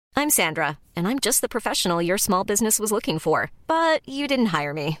I'm Sandra, and I'm just the professional your small business was looking for. But you didn't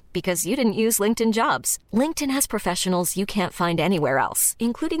hire me because you didn't use LinkedIn Jobs. LinkedIn has professionals you can't find anywhere else,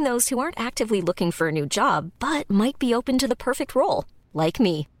 including those who aren't actively looking for a new job, but might be open to the perfect role, like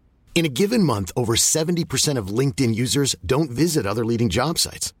me. In a given month, over 70% of LinkedIn users don't visit other leading job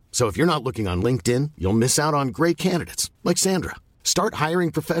sites. So if you're not looking on LinkedIn, you'll miss out on great candidates like Sandra. Start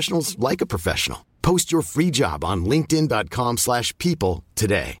hiring professionals like a professional. Post your free job on linkedin.com/people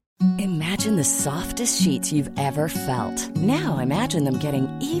today. Imagine the softest sheets you've ever felt. Now imagine them getting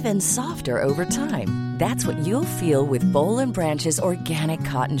even softer over time. That's what you'll feel with Boll & Branch's organic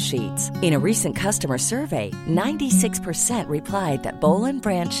cotton sheets. In a recent customer survey, 96% replied that Boll &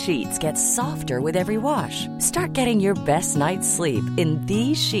 Branch sheets get softer with every wash. Start getting your best night's sleep in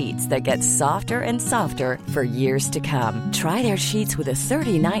these sheets that get softer and softer for years to come. Try their sheets with a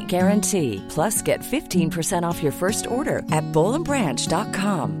 30-night guarantee. Plus, get 15% off your first order at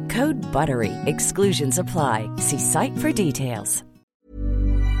bollandbranch.com. Code BUTTERY. Exclusions apply. See site for details.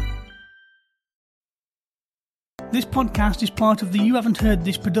 This podcast is part of the You Haven't Heard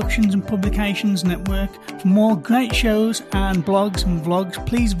This Productions and Publications Network. For more great shows and blogs and vlogs,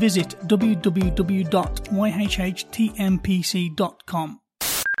 please visit www.yhhtmpc.com.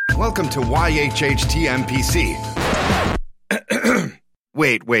 Welcome to YHHTMPC.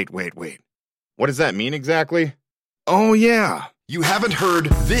 Wait. What does that mean exactly? Oh, yeah. You Haven't Heard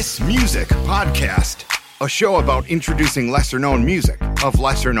This Music podcast. A show about introducing lesser-known music of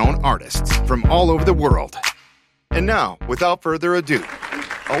lesser-known artists from all over the world. And now, without further ado,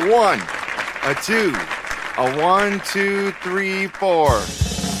 a 1, a 2, a 1, 2, 3, 4.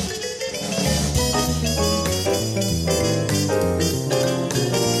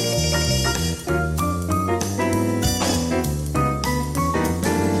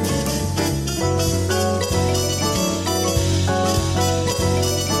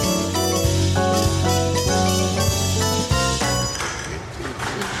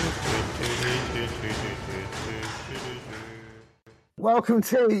 Welcome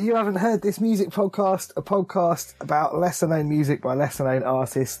to You Haven't Heard This Music podcast, a podcast about lesser-known music by lesser-known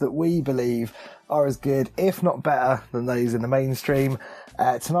artists that we believe are as good, if not better, than those in the mainstream.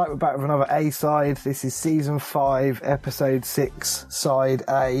 Tonight we're back with another A-side. This is Season 5, Episode 6, Side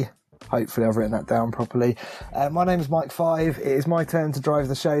A. Hopefully I've written that down properly. My name is Mike 5. It is my turn to drive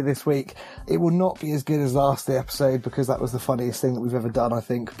the show this week. It will not be as good as last episode because that was the funniest thing that we've ever done, I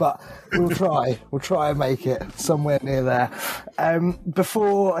think. But we'll try. We'll try and make it somewhere near there.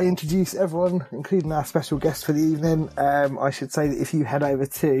 Before I introduce everyone, including our special guest for the evening, I should say that if you head over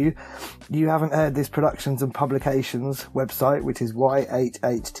to You Haven't Heard This Productions and Publications website, which is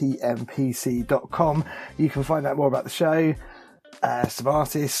yhhtmpc.com, you can find out more about the show. Some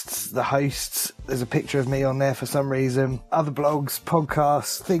artists, the hosts, there's a picture of me on there for some reason, other blogs,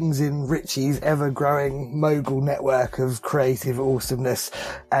 podcasts, things in Richie's ever-growing mogul network of creative awesomeness.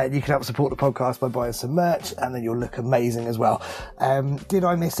 You can help support the podcast by buying some merch, and then you'll look amazing as well. Did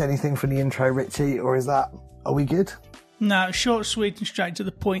I miss anything from the intro, Richie, or are we good? No, short, sweet and straight to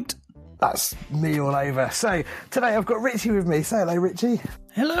the point. That's me all over. So, today I've got Richie with me. Say hello, Richie.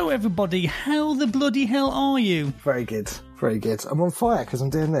 Hello, everybody. How the bloody hell are you? Very good. Very good. I'm on fire because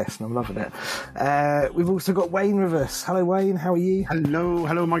I'm doing this and I'm loving it. We've also got Wayne with us. Hello, Wayne. How are you?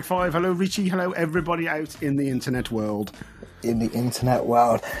 Hello, Mike 5. Hello, Richie. Hello, everybody out in the internet world.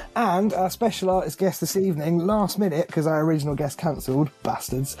 And our special artist guest this evening, last minute, because our original guest cancelled,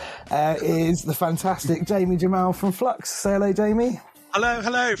 bastards, is the fantastic Jamie Jamal from Flux. Say hello, Jamie.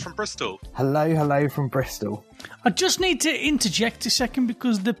 Hello from Bristol. Hello from Bristol. I just need to interject a second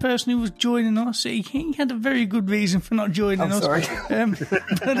because the person who was joining us, he had a very good reason for not joining us. Sorry.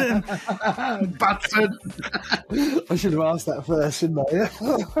 Bastard. I should have asked that first, shouldn't I?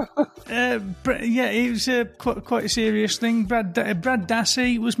 Yeah, it was quite a serious thing. Brad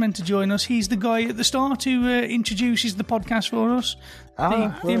Dassey was meant to join us. He's the guy at the start who introduces the podcast for us.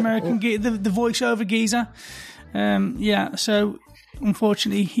 The American the voiceover geezer. So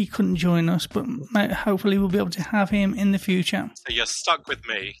unfortunately he couldn't join us, but hopefully we'll be able to have him in the future. So you're stuck with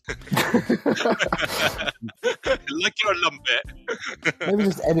me. Like you're a lumpet. Maybe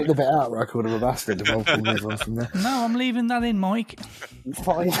just edit the bit out where I called him a bastard and we'll move on from there. No, I'm leaving that in, Mike.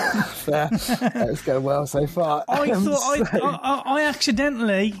 Fine. Fair. It's going well so far. I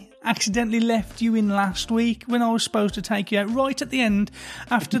accidentally left you in last week when I was supposed to take you out right at the end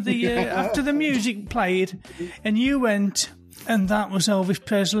after the music played, and you went, and that was Elvis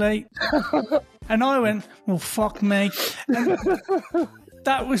Presley, and I went, well, fuck me.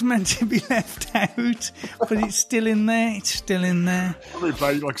 That was meant to be left out, but it's still in there. It's still in there. They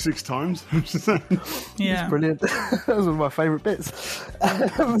played it like 6 times. Yeah. Brilliant. That was one of my favourite bits.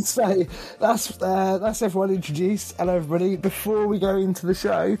 So that's everyone introduced. Hello, everybody. Before we go into the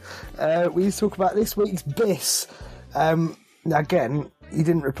show, we need to talk about this week's BIS. Now, again, you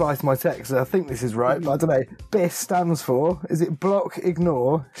didn't reply to my text, so I think this is right, but I don't know. BIS stands for, is it block,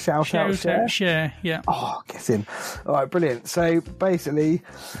 ignore, shout out, share? Yeah. Oh, get in. All right, brilliant. So basically,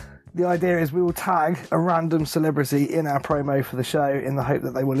 the idea is we will tag a random celebrity in our promo for the show in the hope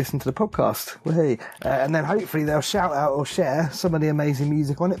that they will listen to the podcast. And then hopefully they'll shout out or share some of the amazing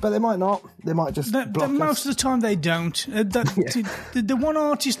music on it, but they might not. They might just block us. Most of the time they don't. The one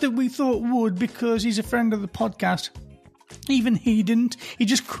artist that we thought would, because he's a friend of the podcast, even he didn't. He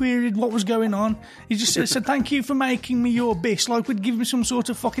just queried what was going on. He just said, thank you for making me your BIS, like we'd give him some sort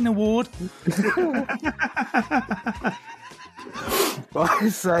of fucking award. Well, I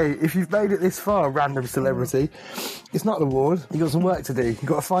say, if you've made it this far, random celebrity, it's not an award. You've got some work to do. You've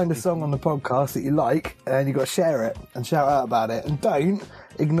got to find a song on the podcast that you like, and you've got to share it and shout out about it. And don't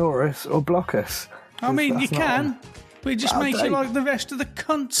ignore us or block us. I mean, you can, but it just makes you like the rest of the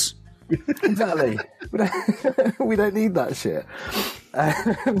cunts. Exactly. We don't need that shit.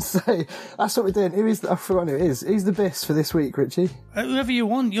 So that's what we're doing. I forgot who it is. Who's the BIS for this week, Richie? Whoever you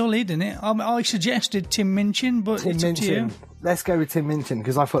want, you're leading it. I suggested Tim Minchin, but it's up to you. Let's go with Tim Minchin,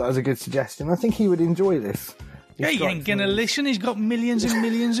 because I thought that was a good suggestion. I think he would enjoy this. He ain't going to listen. He's got millions and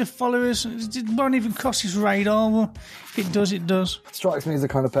millions of followers. It won't even cross his radar. Well, if it does, it does. Strikes me as the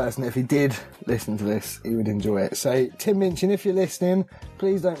kind of person that if he did listen to this, he would enjoy it. So, Tim Minchin, if you're listening,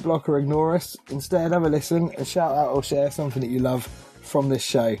 please don't block or ignore us. Instead, have a listen and shout out or share something that you love from this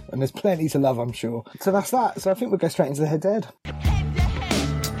show. And there's plenty to love, I'm sure. So that's that. So I think we'll go straight into the head-to-head.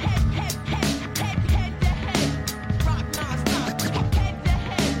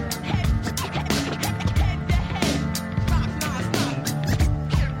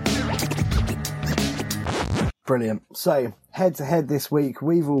 Brilliant. So, head-to-head this week,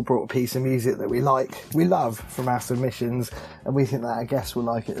 we've all brought a piece of music that we love from our submissions, and we think that our guests will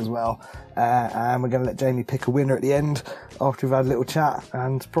like it as well. And we're going to let Jamie pick a winner at the end after we've had a little chat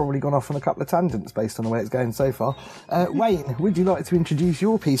and probably gone off on a couple of tangents based on the way it's going so far. Wayne, would you like to introduce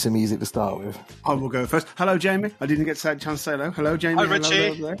your piece of music to start with? I will go first. Hello, Jamie. I didn't get a chance to say hello. Hello, Jamie. Hi,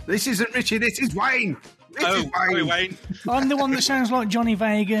 Richie. Hello. This isn't Richie, this is Wayne. Hi, Wayne. I'm the one that sounds like Johnny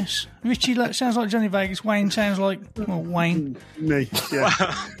Vegas. Richie sounds like Johnny Vegas. Wayne sounds like, well, Wayne. Me,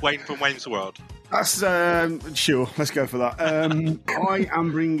 yeah. Wayne from Wayne's World. That's, sure, let's go for that. I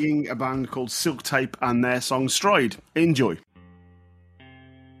am bringing a band called Silk Tape and their song Stride. Enjoy.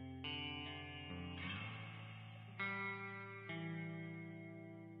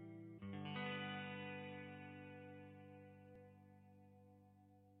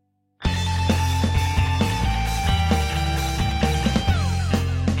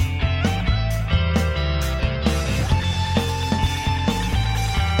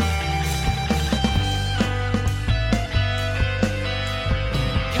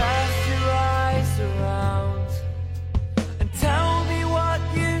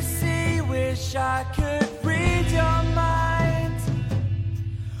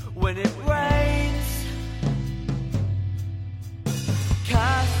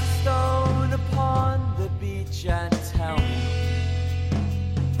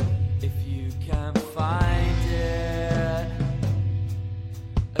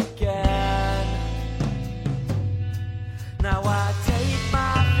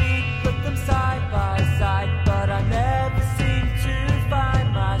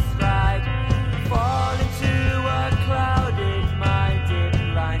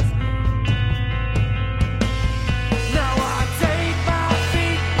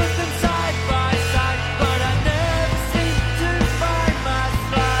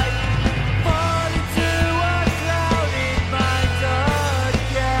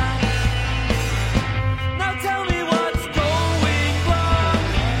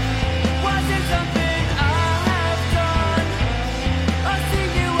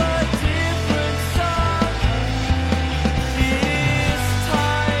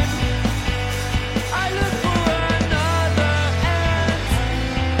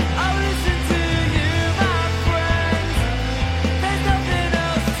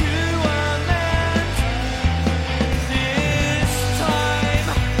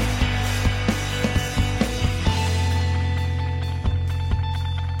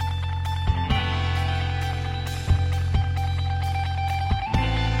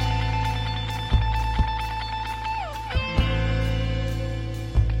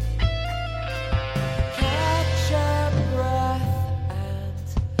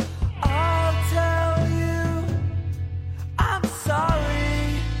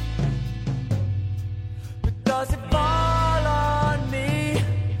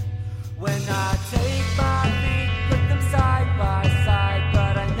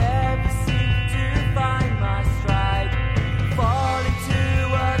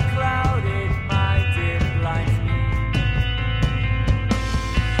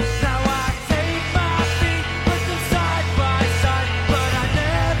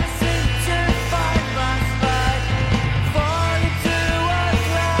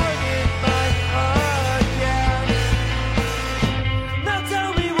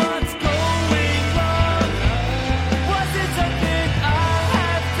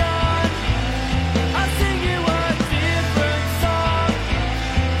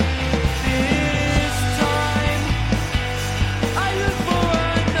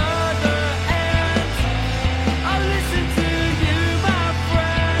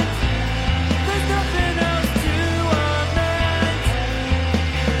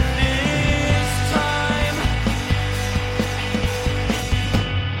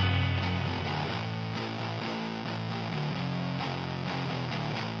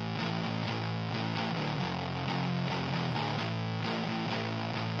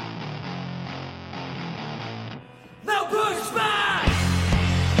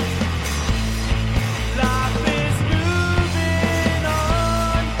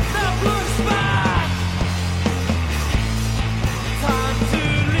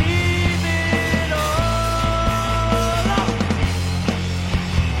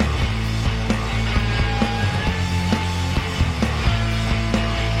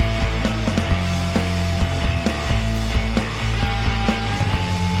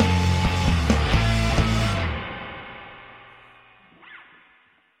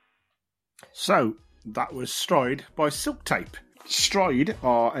 So, that was Stride by Silk Tape. Stride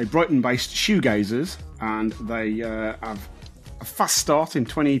are a Brighton-based shoegazers, and they have a fast start in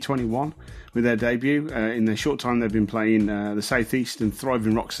 2021 with their debut. In their short time, they've been playing the Southeast and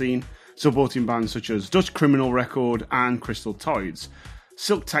thriving rock scene, supporting bands such as Dutch Criminal Record and Crystal Tides.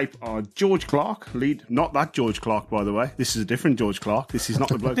 Silk Tape are George Clark, lead. Not that George Clark, by the way. This is a different George Clark. This is not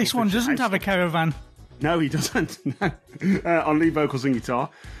the bloke. This one doesn't have a caravan. No, he doesn't. No. On lead vocals and guitar.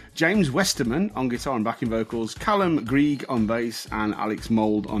 James Westerman on guitar and backing vocals, Callum Grieg on bass, and Alex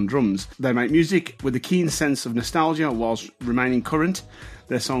Mould on drums. They make music with a keen sense of nostalgia whilst remaining current.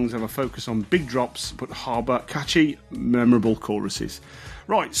 Their songs have a focus on big drops but harbour catchy, memorable choruses.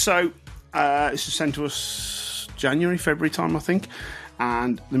 Right, so this was sent to us January, February time, I think.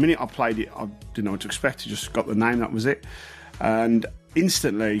 And the minute I played it, I didn't know what to expect. I just got the name, that was it. And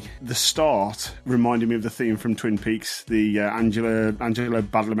instantly, the start reminded me of the theme from Twin Peaks, the Angelo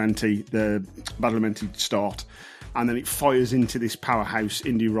Badalamenti, the Badalamenti start. And then it fires into this powerhouse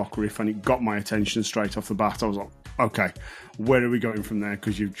indie rock riff, and it got my attention straight off the bat. I was like, okay, where are we going from there?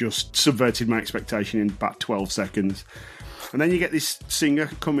 Because you've just subverted my expectation in about 12 seconds. And then you get this singer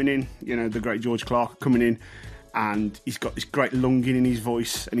coming in, you know, the great George Clark coming in, and he's got this great lunging in his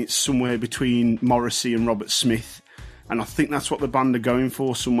voice, and it's somewhere between Morrissey and Robert Smith. And I think that's what the band are going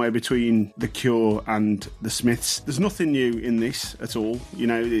for, somewhere between The Cure and The Smiths. There's nothing new in this at all. You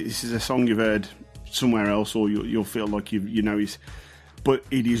know, this is a song you've heard somewhere else, or you'll feel like you know it. But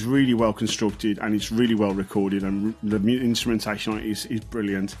it is really well constructed, and it's really well recorded, and the instrumentation on it is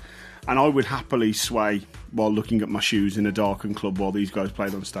brilliant. And I would happily sway while looking at my shoes in a darkened club while these guys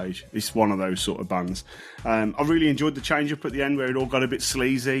played on stage. It's one of those sort of bands. I really enjoyed the change-up at the end where it all got a bit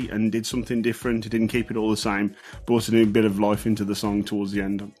sleazy and did something different. It didn't keep it all the same. Brought a new bit of life into the song towards the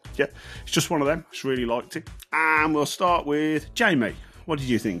end. Yeah, it's just one of them. I just really liked it. And we'll start with Jamie. What did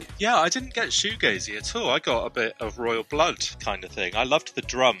you think? Yeah, I didn't get shoegazy at all. I got a bit of Royal Blood kind of thing. I loved the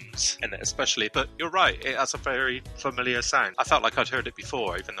drums in it especially, but you're right, it has a very familiar sound. I felt like I'd heard it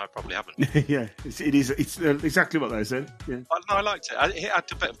before, even though I probably haven't. Yeah, it's exactly what they said. Yeah. But no, I liked it. It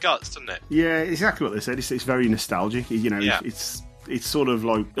had a bit of guts, didn't it? Yeah, exactly what they said. It's very nostalgic. You know, yeah. It's sort of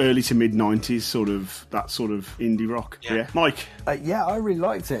like early to mid 90s, sort of that sort of indie rock. Yeah, Mike. Yeah, I really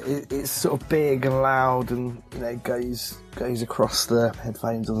liked it. It's sort of big and loud, and you know goes across the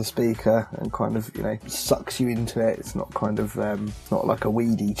headphones or the speaker, and kind of sucks you into it. It's not kind of not like a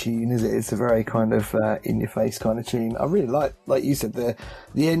weedy tune, is it? It's a very kind of in your face kind of tune. I really like you said, the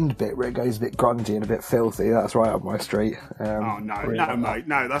end bit where it goes a bit grungy and a bit filthy. That's right up my street. Oh no, mate,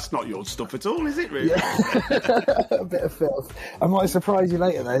 no, that's not your stuff at all, is it? Really? Yeah. A bit of filth. I might surprise you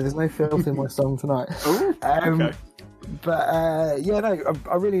later though. There's no filth in my song tonight. Ooh, okay. But I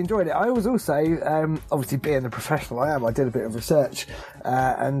really enjoyed it. I was also, obviously being the professional I am, I did a bit of research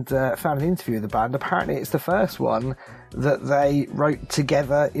and found an interview with the band. Apparently it's the first one that they wrote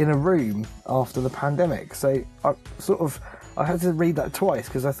together in a room after the pandemic. So I had to read that twice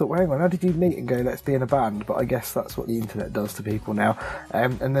because I thought, well, hang on, how did you meet and go, let's be in a band? But I guess that's what the internet does to people now.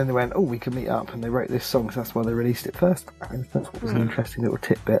 And then they went, oh, we can meet up, and they wrote this song, so that's why they released it first. And that's what was an interesting little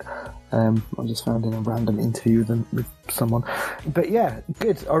tidbit. I just found in a random interview with someone. But yeah,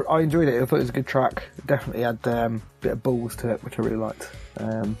 good. I enjoyed it. I thought it was a good track. Definitely had a bit of balls to it, which I really liked.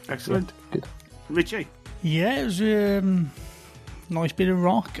 Excellent. Yeah, good. Richie? Yeah, it was nice bit of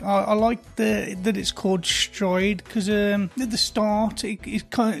rock. I like that it's called Stride because at the start it's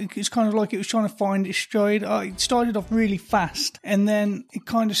kind of like it was trying to find its stride. It started off really fast and then it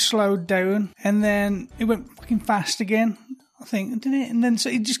kind of slowed down and then it went fucking fast again, I think, didn't it? And then so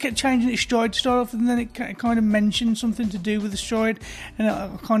it just kept changing its stride to start off, and then it kind of mentioned something to do with the stride, and I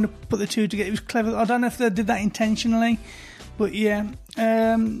kind of put the two together. It was clever. I don't know if they did that intentionally. But yeah,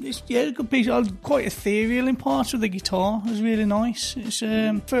 it's a good piece. Quite ethereal in parts with the guitar. It was really nice. It's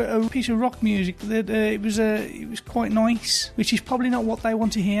for a piece of rock music. It was quite nice, which is probably not what they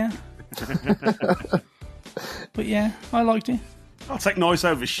want to hear. But yeah, I liked it. I'll take nice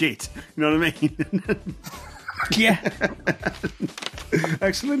over shit. You know what I mean? Yeah.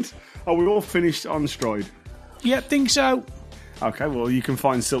 Excellent. Are we all finished on Stride? Yeah, think so. Okay, well, you can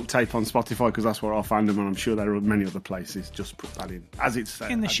find Silk Tape on Spotify because that's where I'll find them, and I'm sure there are many other places. Just put that in, as it's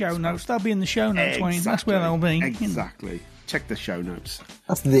in the show notes. They'll be in the show notes, exactly. Wayne. That's where they'll be. Exactly. Check the show notes.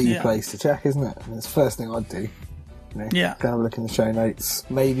 That's the place to check, isn't it? That's the first thing I'd do. You know, Yeah. Go have a look in the show notes.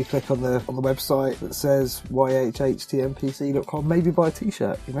 Maybe click on the website that says yhhtmpc.com. Maybe buy a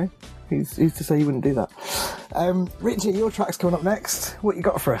t-shirt, you know? Who's to say you wouldn't do that? Richie, your track's coming up next. What you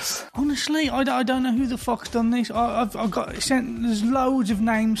got for us? Honestly, I don't know who the fuck's done this. I've got sent. There's loads of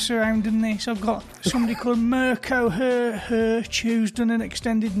names surrounding this. I've got somebody called Mirko Hirsch who's done an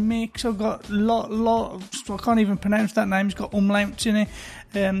extended mix. I've got lot. I can't even pronounce that name. It's got umlauts in it.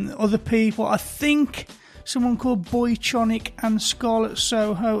 Other people. I think someone called Boytronic and Scarlet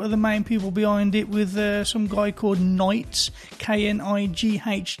Soho are the main people behind it, with some guy called Knights,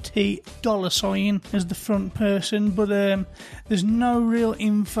 KNIGHT $, as the front person. But there's no real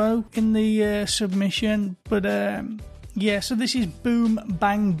info in the submission. But yeah, so this is Boom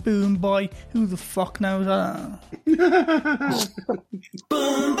Bang Boom by who the fuck knows?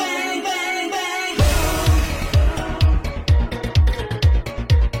 Boom bang bang bang.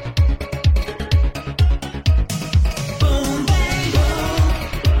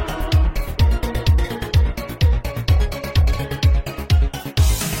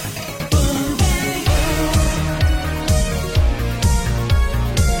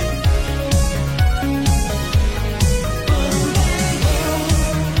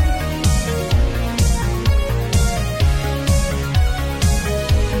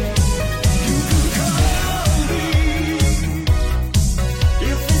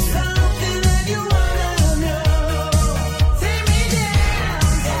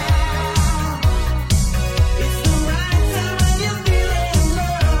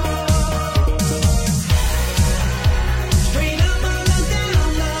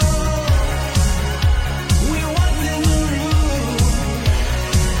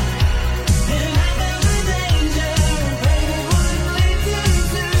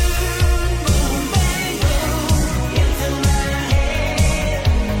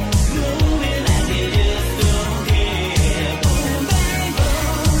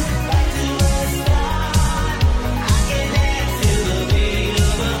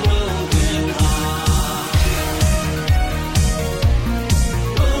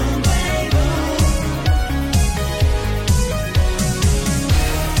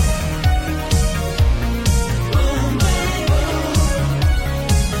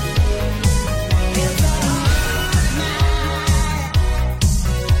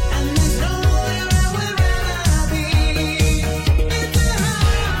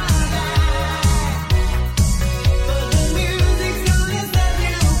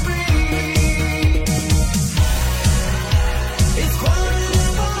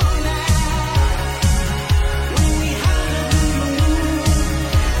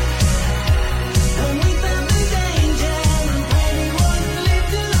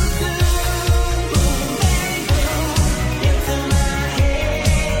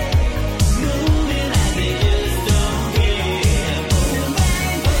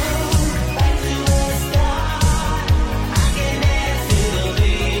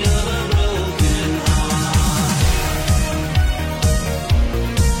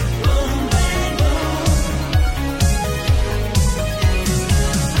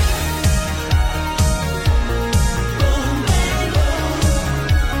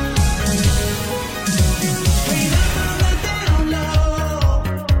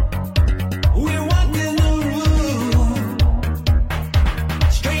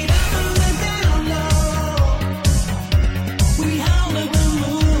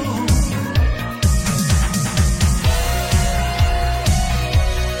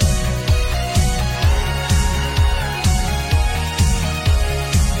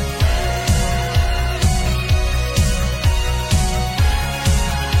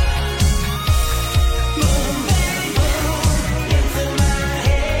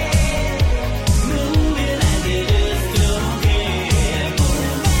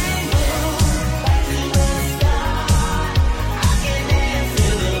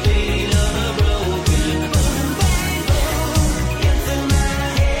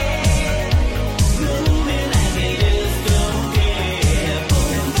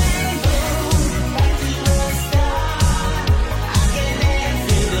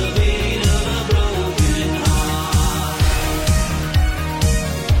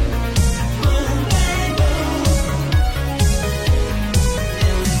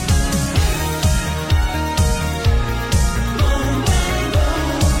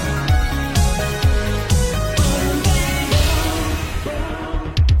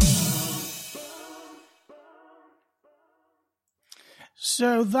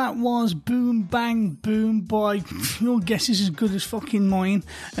 So that was Boom Bang Boom by, your guess is as good as fucking mine.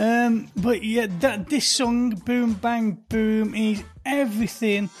 But yeah, this song, Boom Bang Boom, is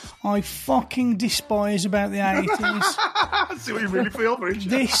everything I fucking despise about the 80s. See what you really feel for it.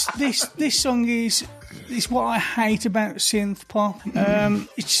 This song is what I hate about synth pop.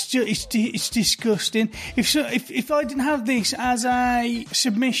 It's disgusting. If I didn't have this as a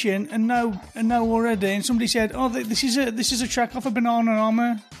submission and know already, and somebody said, "Oh, this is a track off a Banana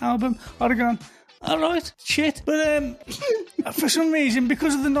Armour album," I'd have gone, all right, shit. But for some reason,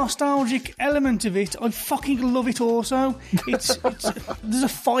 because of the nostalgic element of it, I fucking love it also. There's a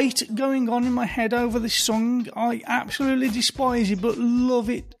fight going on in my head over this song. I absolutely despise it, but love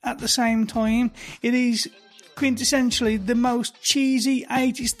it at the same time. It is quintessentially the most cheesy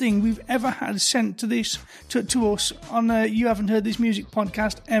 80s thing we've ever had sent to us on You Haven't Heard This Music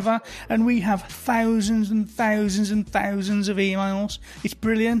podcast ever, and we have thousands and thousands and thousands of emails. It's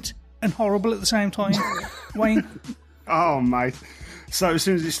brilliant and horrible at the same time. Wayne? Oh, mate. So as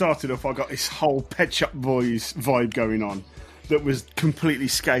soon as it started up, I got this whole Pet Shop Boys vibe going on that was completely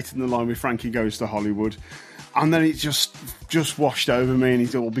skating the line with Frankie Goes to Hollywood. And then it just washed over me, and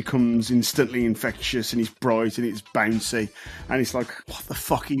it all becomes instantly infectious, and it's bright, and it's bouncy. And it's like, what the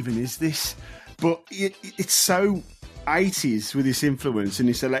fuck even is this? But it's so 80s with this influence and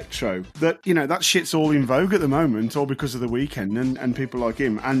this electro that, you know, that shit's all in vogue at the moment, all because of The Weeknd and people like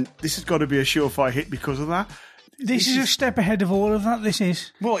him. And this has got to be a surefire hit because of that. This is a step ahead of all of that, this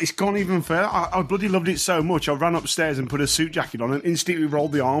is. Well, it's gone even further. I bloody loved it so much, I ran upstairs and put a suit jacket on and instantly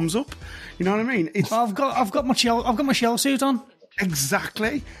rolled the arms up. You know what I mean? I've got my shell suit on.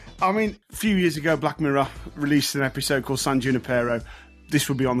 Exactly. I mean, a few years ago, Black Mirror released an episode called San Junipero. This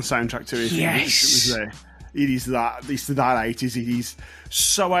would be on the soundtrack to it. Yes. It was there. It's that 80s. It is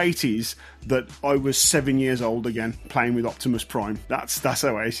so 80s that I was 7 years old again, playing with Optimus Prime. That's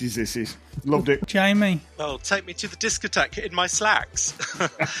how 80s this is. Loved it. Jamie? Well, take me to the discotheque in my slacks.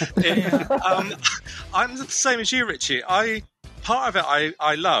 I'm the same as you, Richie. Part of it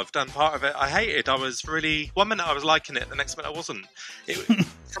I loved, and part of it I hated. I was really... One minute I was liking it, the next minute I wasn't.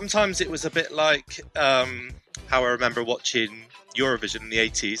 Sometimes it was a bit like how I remember watching Eurovision in the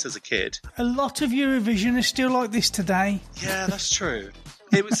 80s as a kid. A lot of Eurovision is still like this today. Yeah, that's true.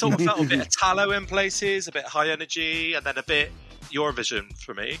 It was sort of felt a bit Italo in places, a bit high energy, and then a bit Eurovision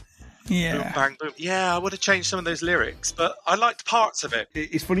for me. Yeah. Boom, bang, boom. Yeah, I would have changed some of those lyrics, but I liked parts of it.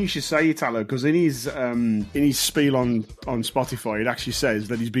 It's funny you should say Italo, because in his spiel on Spotify, it actually says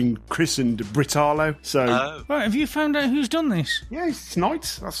that he's been christened Britalo. So, right, have you found out who's done this? Yeah, it's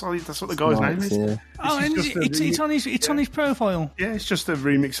Knight. That's what the guy's name is. Yeah. And it's on his profile. Yeah, it's just a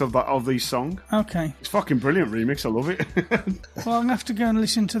remix of the song. Okay. It's a fucking brilliant remix. I love it. Well, I'm gonna have to go and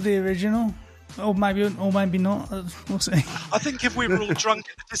listen to the original. Or maybe not. We'll see. I think if we were all drunk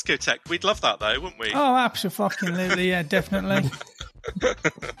at the discotheque, we'd love that, though, wouldn't we? Oh, absolutely, yeah, definitely.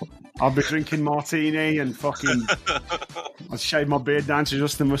 I'll be drinking martini and fucking... I'll shave my beard down to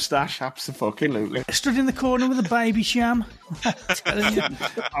just the moustache. Absolutely. Stood in the corner with a baby sham. I'm telling you.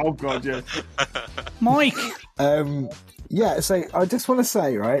 Oh, God, yeah. Mike? Yeah, so I just want to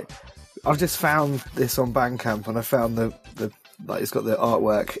say, right, I've just found this on Bandcamp, and I found the it's got the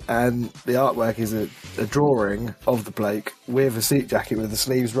artwork, and the artwork is a drawing of the bloke with a suit jacket with the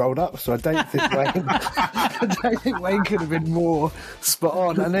sleeves rolled up. So I don't think Wayne could have been more spot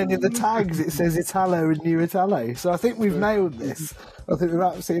on. And then in the tags it says Italo and New Italo. So I think we've nailed this. I think we've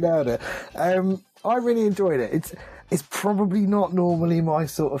absolutely nailed it. I really enjoyed it. It's probably not normally my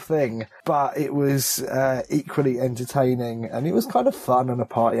sort of thing, but it was equally entertaining, and it was kind of fun and a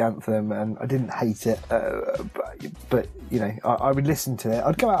party anthem, and I didn't hate it. But you know, I would listen to it.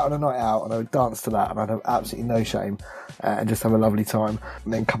 I'd go out on a night out and I would dance to that, and I'd have absolutely no shame and just have a lovely time,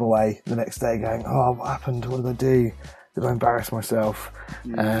 and then come away the next day going, "Oh, what happened? What did I do? Did I embarrass myself?"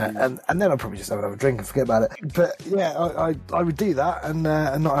 And then I'd probably just have another drink and forget about it. But yeah, I would do that and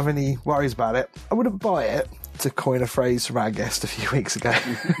not have any worries about it. I wouldn't buy it, to coin a phrase from our guest a few weeks ago.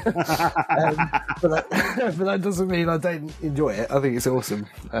 But that doesn't mean I don't enjoy it. I think it's awesome.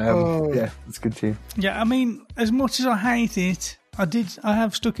 Yeah, it's a good tune. Yeah, I mean, as much as I hate it, I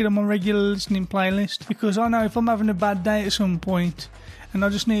have stuck it on my regular listening playlist, because I know if I'm having a bad day at some point and I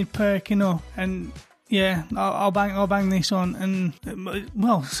just need perking up, and yeah, I'll bang this on, and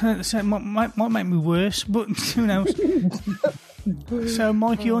well, so it might make me worse, but who knows? So,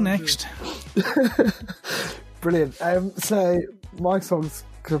 Mike, you're next. Brilliant. So my song's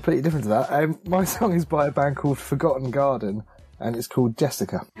completely different to that. My song is by a band called Forgotten Garden, and it's called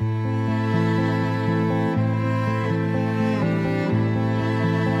Jessica.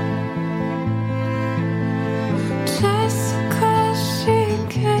 Jessica, she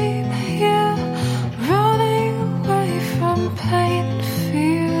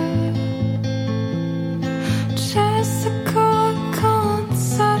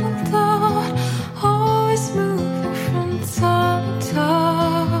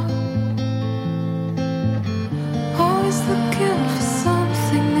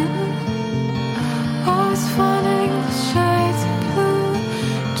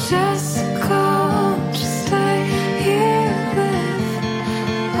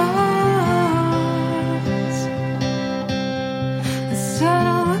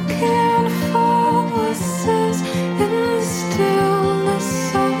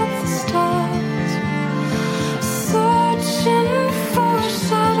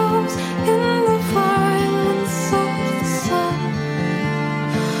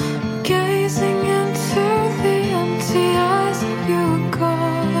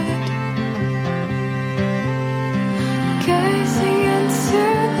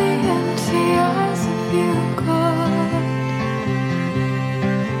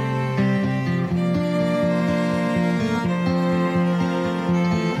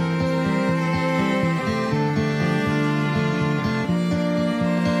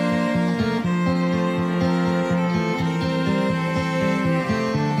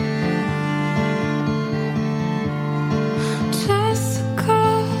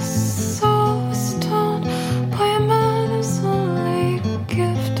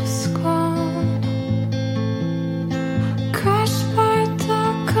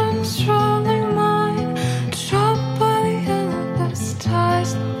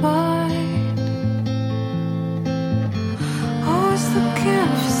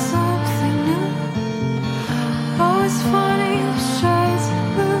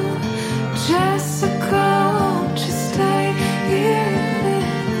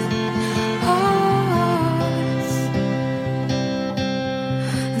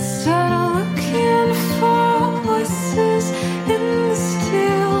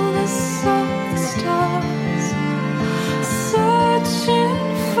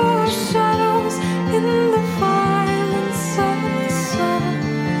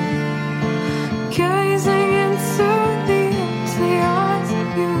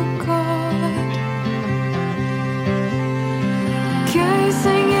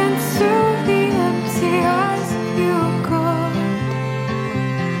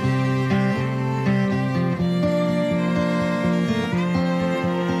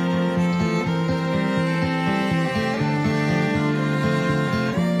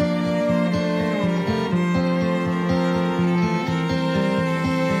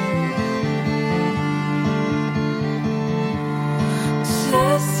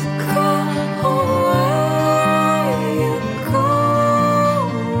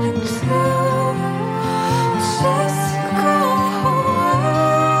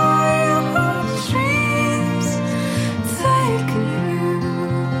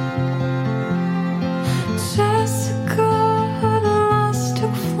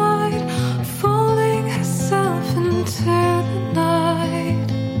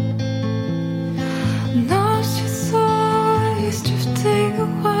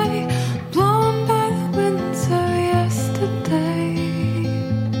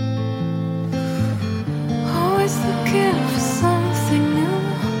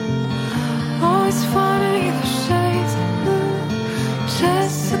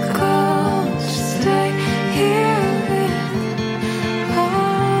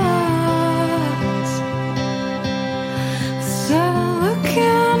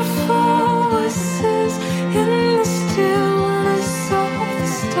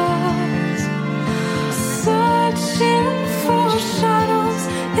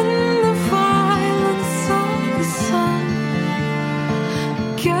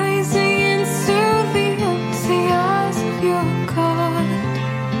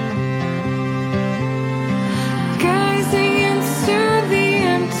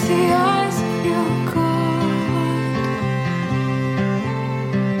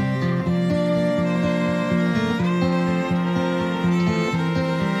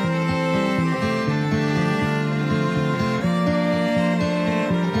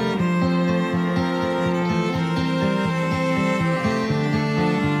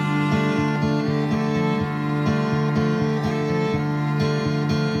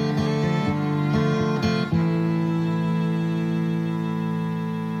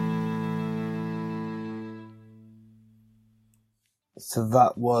So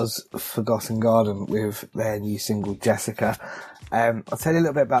that was Forgotten Garden with their new single, Jessica. I'll tell you a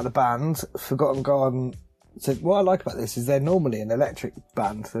little bit about the band. Forgotten Garden. So what I like about this is they're normally an electric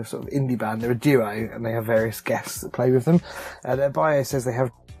band. They're sort of indie band. They're a duo, and they have various guests that play with them. Their bio says they have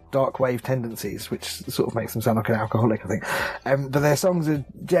dark wave tendencies, which sort of makes them sound like an alcoholic, I think. But their songs are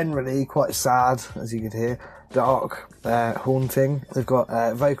generally quite sad, as you could hear. Dark, haunting. They've got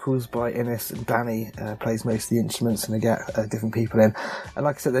vocals by Innes, and Danny plays most of the instruments, and they get different people in. And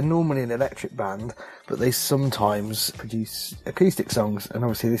like I said, they're normally an electric band, but they sometimes produce acoustic songs, and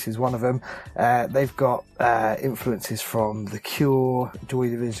obviously this is one of them. They've got influences from The Cure, Joy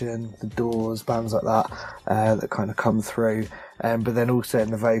Division, The Doors, bands like that that kind of come through. But then also in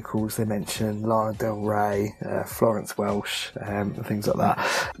the vocals they mention Lana Del Rey, Florence Welch, and things like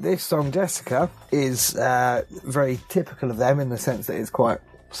that. This song, Jessica, is very typical of them in the sense that it's quite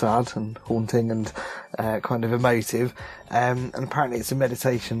sad and haunting and kind of emotive. And apparently it's a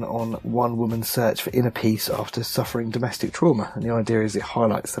meditation on one woman's search for inner peace after suffering domestic trauma. And the idea is it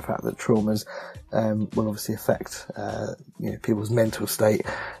highlights the fact that traumas will obviously affect people's mental state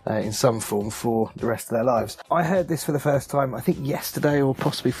in some form for the rest of their lives. I heard this for the first time, I think yesterday or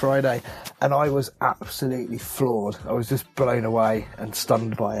possibly Friday, and I was absolutely floored. I was just blown away and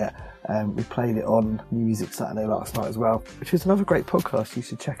stunned by it. We played it on Music Saturday last night as well, which is another great podcast you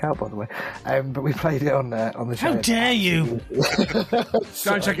should check out, by the way. But we played it on the show. How dare you?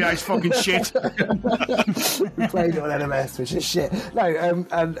 Don't check it out, it's fucking shit. We played it on NMS, which is shit. No,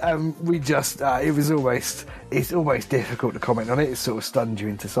 and we just, it's almost difficult to comment on it. It sort of stunned you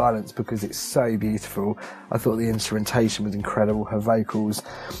into silence because it's so beautiful. I thought the instrumentation was incredible, her vocals.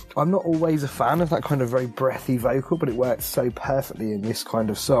 I'm not always a fan of that kind of very breathy vocal, but it worked so perfectly in this kind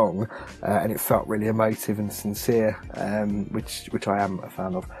of song, and it felt really emotive and sincere, which I am a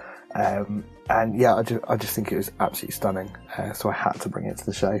fan of. And yeah, I just think it was absolutely stunning. So I had to bring it to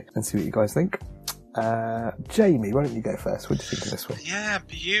the show and see what you guys think. Jamie, why don't you go first? What do you think of this one? Yeah,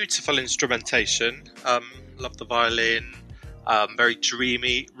 beautiful instrumentation. Love the violin. Very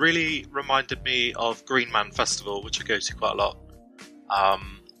dreamy. Really reminded me of Green Man Festival, which I go to quite a lot.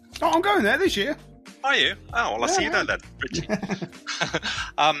 I'm going there this year. Are you? Oh, well, I'll see you there then, Richie.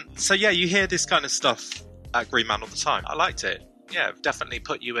 So yeah, you hear this kind of stuff at Green Man all the time. I liked it. Yeah, definitely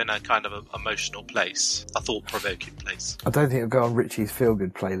put you in a kind of emotional place, a thought-provoking place. I don't think it'll go on Richie's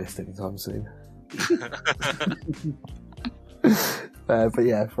feel-good playlist anytime soon. But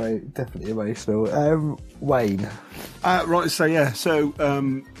yeah, very definitely emotional. Wayne. Right, so yeah,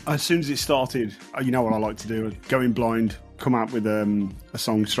 as soon as it started, you know what I like to do, go in blind, come out with a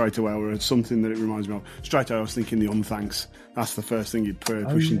song straight away or something that it reminds me of. Straight away I was thinking the Unthanks. That's the first thing it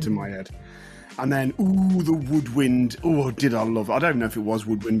pushed into my head. And then, the woodwind. Oh, did I love it. I don't know if it was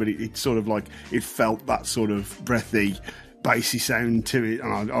woodwind, but it sort of like, it felt that sort of breathy, bassy sound to it.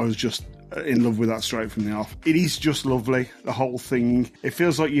 And I was just in love with that straight from the off. It is just lovely, the whole thing. It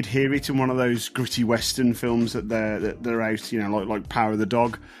feels like you'd hear it in one of those gritty western films that they're out, like Power of the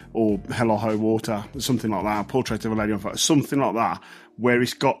Dog or Hell or High Water, something like that, Portrait of a Lady on Fire, something like that, where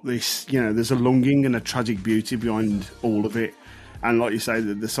it's got this, there's a longing and a tragic beauty behind all of it. And like you say,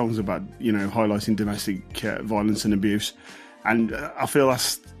 the song's about, highlighting domestic violence and abuse. And I feel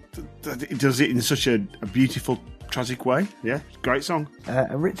it does it in such a beautiful, tragic way. Yeah, great song.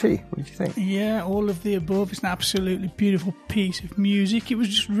 Richie, what did you think? Yeah, all of the above. It's an absolutely beautiful piece of music. It was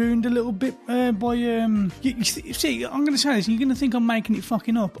just ruined a little bit by... see, I'm going to say this, you're going to think I'm making it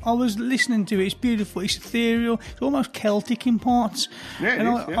fucking up. I was listening to it, it's beautiful, it's ethereal, it's almost Celtic in parts.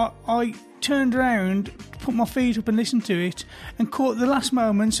 Yeah, I turned around, put my feet up and listened to it, and caught the last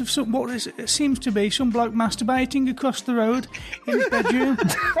moments of what seems to be some bloke masturbating across the road in his bedroom.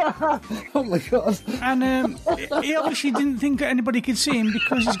 Oh my god. And he obviously didn't think that anybody could see him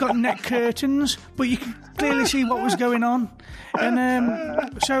because he's got neck curtains, but you could clearly see what was going on.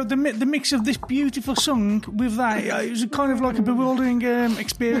 And so the mix of this beautiful song with that, it was kind of like a bewildering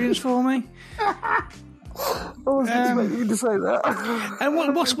experience for me. I wasn't expecting you to say that. And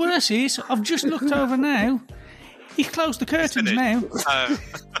what's worse is, I've just looked over now. He's closed the curtains now.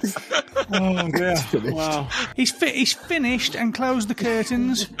 Oh, yeah. Wow. He's finished and closed the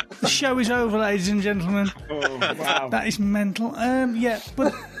curtains. The show is over, ladies and gentlemen. Oh, wow. That is mental. Yeah,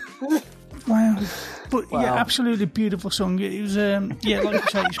 but... Wow. But, yeah, absolutely beautiful song. It was, like you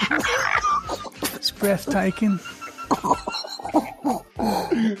say, it's breathtaking.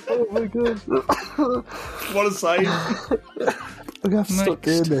 Oh my god. What a save. I'm going to have to stop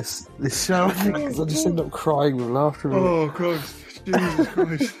doing this show, I think, because I just end up crying with laughter. Oh, Christ. Jesus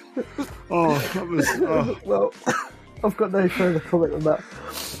Christ. Oh, that was... Oh. Well, I've got no further comment on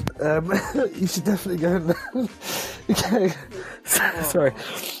that. You should definitely go and Sorry.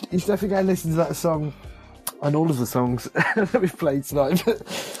 You should definitely go and listen to that song and all of the songs that we've played tonight. But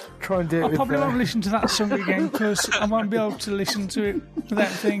try and do it I probably won't listen to that song again because I won't be able to listen to it without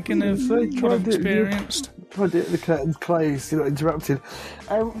thinking of what I've experienced. Try and do it with the curtains closed, you're not interrupted.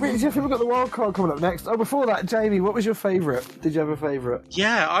 Rich, I think we've got the wild card coming up next. Oh, before that, Jamie, what was your favourite? Did you have a favourite?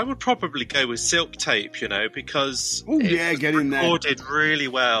 Yeah, I would probably go with Silk Tape, because get in there. Recorded really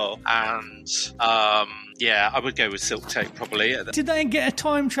well, and I would go with Silk Tape probably. Did they get a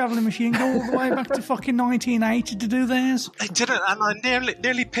time travelling machine, go all the way back to fucking 1980 to do theirs? They didn't, and I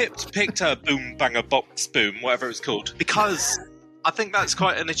nearly picked a Boom Banger Box Boom, whatever it's called, because I think that's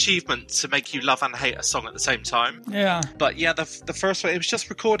quite an achievement to make you love and hate a song at the same time. Yeah. But yeah, the first one, it was just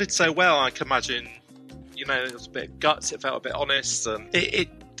recorded so well, I can imagine, it was a bit guts, it felt a bit honest, and the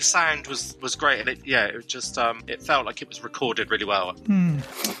sound was great, and it felt like it was recorded really well.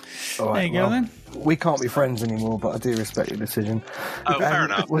 All right, there you go then. We can't be friends anymore, but I do respect your decision. Oh, fair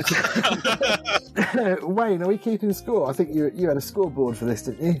enough. Wayne, are we keeping score? I think you had a scoreboard for this,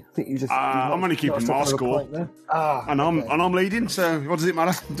 didn't you? I think you just. I'm only keeping my score, and I'm leading. So what does it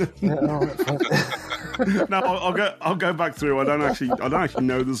matter? No, I'll go back through. I don't actually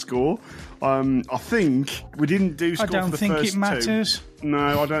know the score. I think we didn't do score for the first two. I don't think it matters.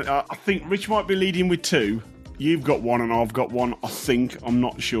 No, I don't. I think Rich might be leading with 2. You've got 1 and I've got 1. I think. I'm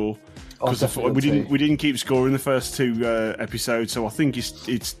not sure. Because we didn't keep score in the first 2 episodes, so I think it's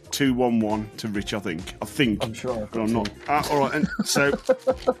 2-1-1 to Rich. I think. I'm sure, but I'm not. All right, and so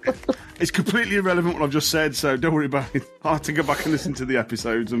it's completely irrelevant what I've just said. So don't worry about it. I have to go back and listen to the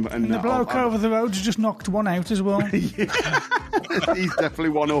episodes. And the bloke over the road just knocked 1 out as well. He's definitely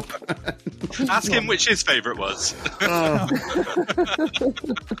 1 up. Ask him which his favourite was.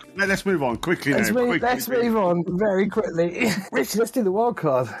 Let's move on quickly. Let's move on very quickly. Rich, let's do the wild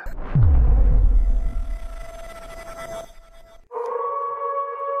card.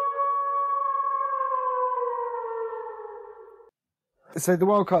 So the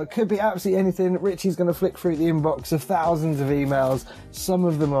wildcard could be absolutely anything. Richie's going to flick through the inbox of thousands of emails. Some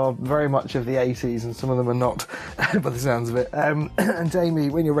of them are very much of the 80s and some of them are not, by the sounds of it. And Jamie,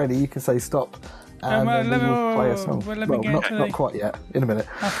 when you're ready, you can say stop. And then we'll play a song. Not quite yet. In a minute.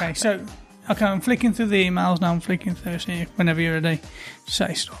 Okay, I'm flicking through the emails now. I'm flicking through. So whenever you're ready,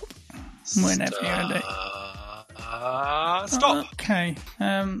 say stop. Whenever you're ready. Stop. Okay.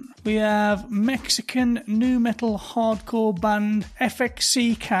 We have Mexican nu metal hardcore band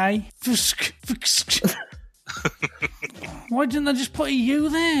FXCK. Why didn't they just put a U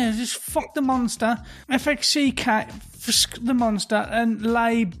there? Just fuck the monster. FXCK, the monster, and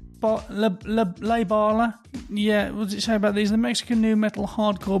Laibala. Yeah, what does it say about these? The Mexican nu metal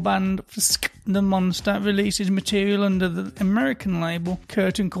hardcore band The Monster releases material under the American label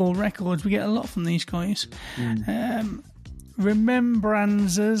Curtain Call Records. We get a lot from these guys.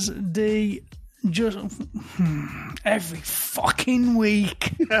 Remembranzas de just every fucking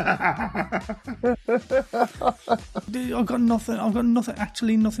week. I've got nothing.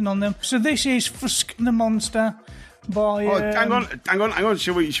 Actually, nothing on them. So this is The Monster. By, hang on.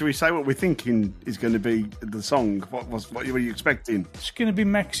 Shall we say what we're thinking is going to be the song? What were you expecting? It's going to be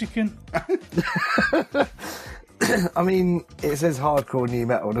Mexican. I mean, it says hardcore new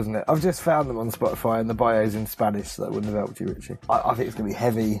metal, doesn't it? I've just found them on Spotify and the bio's in Spanish, so that wouldn't have helped you, Richie. I think it's going to be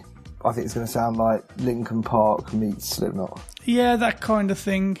heavy. I think it's going to sound like Linkin Park meets Slipknot. Yeah, that kind of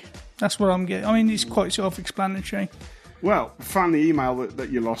thing. That's what I'm getting. I mean, it's quite self-explanatory. Well, found the email that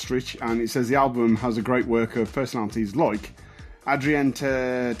you lost, Rich, and it says the album has a great work of personalities like Adrienne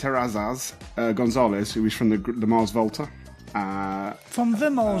Terrazas Gonzalez, who is from the Mars Volta. From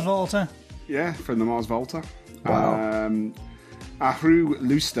the Mars Volta? Yeah, from the Mars Volta. Wow. Ahru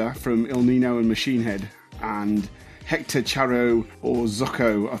Luster from Il Nino and Machine Head, and Hector Charo or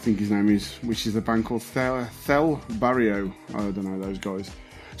Zucco, I think his name is, which is a band called Thel Barrio. I don't know those guys.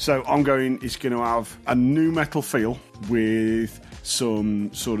 So I'm going, it's going to have a nu metal feel with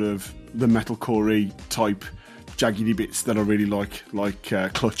some sort of the metalcore type jaggedy bits that I really like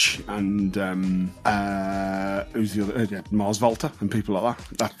Clutch and who's the other? Mars Volta and people like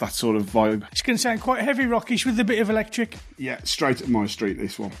that. That sort of vibe. It's going to sound quite heavy rockish with a bit of electric. Yeah, straight at my street,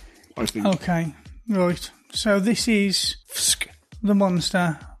 this one, I think. Okay, right. So this is The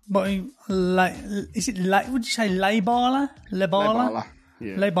Monster by, is it, would you say Laibala? Laibala.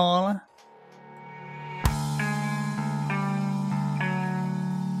 Yeah. Laibala.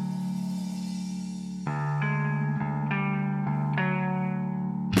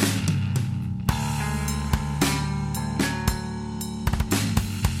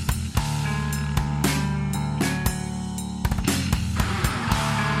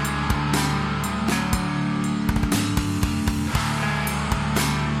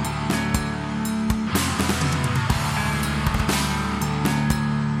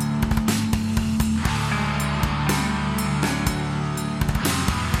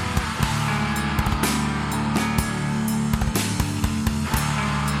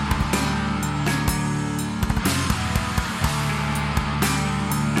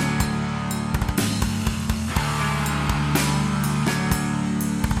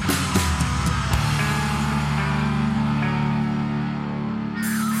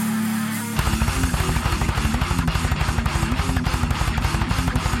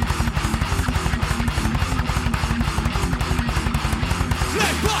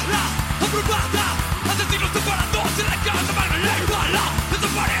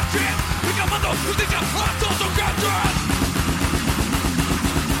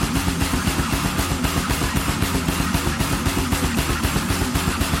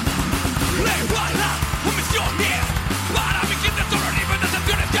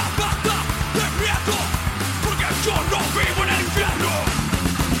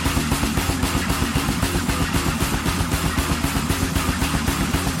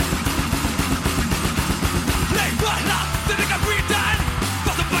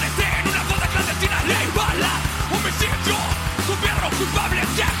 culpable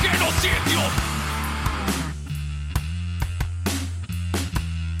de genocidio.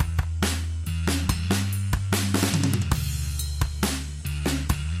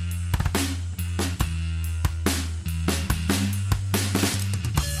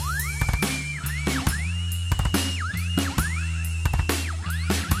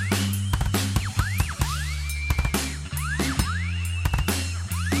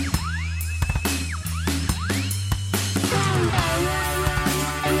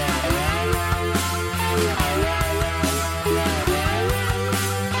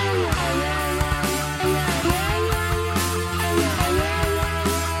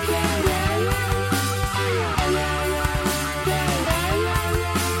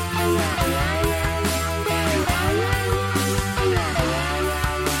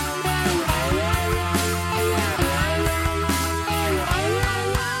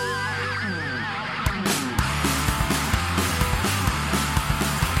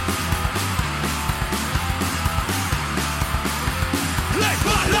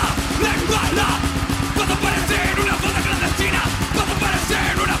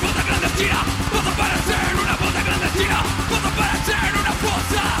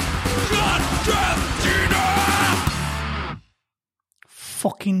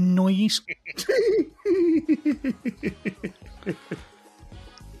 Fucking noise.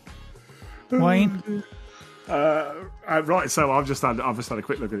 Wayne? Right, so I've just had a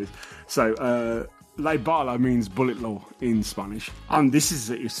quick look at this. So, ley bala means bullet law in Spanish, and this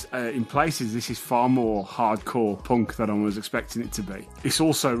is in places this is far more hardcore punk than I was expecting it to be. It's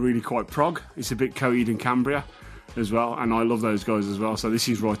also really quite prog. It's a bit Coed and Cambria as well, and I love those guys as well, so this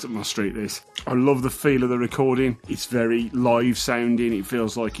is right up my street. This, I love the feel of the recording. It's very live sounding. It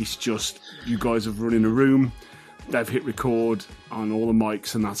feels like it's just you guys have run in a room, they've hit record on all the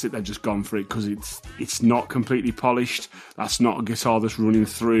mics, and that's it. They've just gone for it, because it's not completely polished. That's not a guitar that's running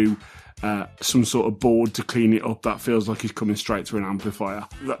through some sort of board to clean it up. That feels like he's coming straight to an amplifier.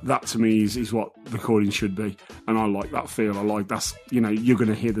 That to me is what recording should be, and I like that feel. I like that's, you're going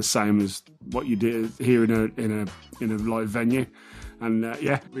to hear the same as what you did here in a live venue, and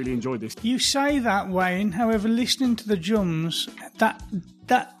really enjoyed this. You say that, Wayne. However, listening to the drums, that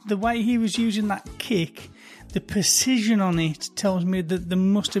the way he was using that kick, the precision on it tells me that there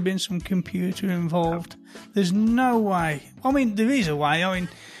must have been some computer involved. There's no way. I mean, there is a way. I mean,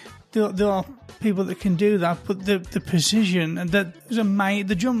 there are people that can do that, but the precision and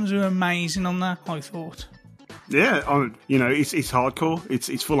the drums are amazing on that, I thought. Yeah, it's hardcore.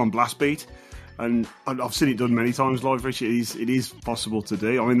 It's full on blast beat, and I've seen it done many times live. Rich, it is possible to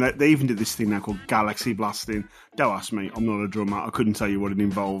do. I mean, they even did this thing now called Galaxy Blasting. Don't ask me. I'm not a drummer. I couldn't tell you what it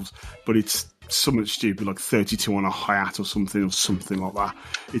involves, but it's something stupid like 32 on a hi-hat or something like that.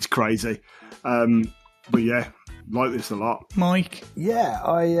 It's crazy. But yeah, like this a lot. Mike? Yeah,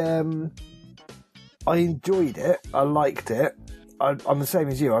 I enjoyed it. I liked it. I'm the same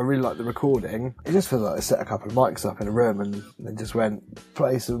as you. I really like the recording. It just feels like they set a couple of mics up in a room and they just went,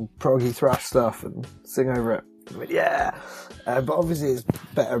 play some proggy thrash stuff and sing over it. I went, yeah. But obviously it's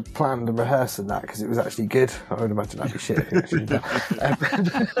better planned and rehearsed than that, because it was actually good. I would imagine that'd be shit if it actually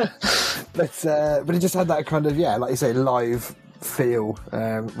but it just had that kind of, like you say, live feel,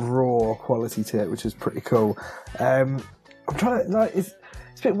 raw quality to it, which is pretty cool. I'm trying to, it's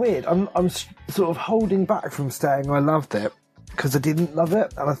a bit weird. I'm sort of holding back from saying I loved it, because I didn't love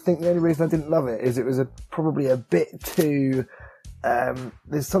it, and I think the only reason I didn't love it is it was probably a bit too.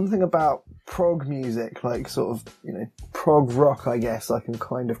 There's something about prog music, like sort of, prog rock, I guess, I can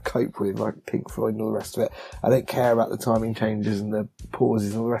kind of cope with, like Pink Floyd and all the rest of it. I don't care about the timing changes and the pauses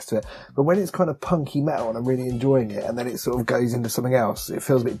and all the rest of it. But when it's kind of punky metal and I'm really enjoying it, and then it sort of goes into something else, it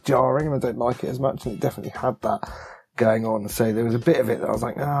feels a bit jarring and I don't like it as much, and it definitely had that going on. So there was a bit of it that I was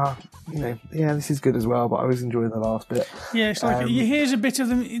like, this is good as well, but I was enjoying the last bit. Yeah, it's like, here's a bit of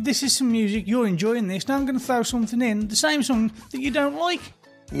this is some music, you're enjoying this, now I'm going to throw something in, the same song that you don't like.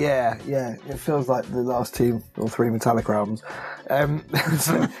 Yeah, it feels like the last 2 or 3 Metallica albums.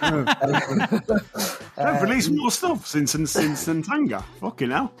 They've released more stuff since Tanga. Fucking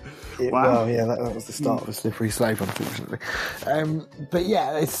hell. Wow. Well, yeah, that was the start of a slippery slope, unfortunately. But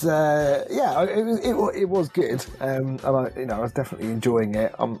yeah, it's it was good, and I was definitely enjoying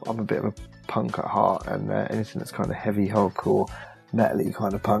it. I'm a bit of a punk at heart, and anything that's kind of heavy, hardcore, metal-y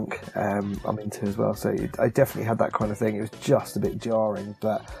kind of punk, I'm into as well. So I definitely had that kind of thing. It was just a bit jarring,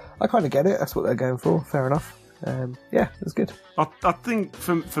 but I kind of get it. That's what they're going for. Fair enough. It was good. I think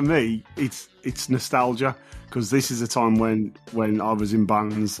for me, it's nostalgia, because this is a time when I was in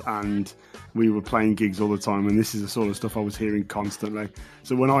bands and we were playing gigs all the time, and this is the sort of stuff I was hearing constantly.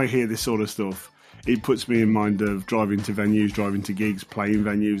 So when I hear this sort of stuff, it puts me in mind of driving to venues, driving to gigs, playing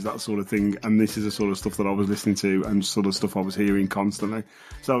venues, that sort of thing. And this is the sort of stuff that I was listening to and sort of stuff I was hearing constantly.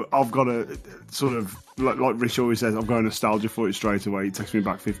 So I've got a sort of, like Rich always says, I've got a nostalgia for it straight away. It takes me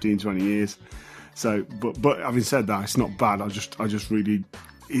back 15, 20 years. So, but having said that, it's not bad. I just really,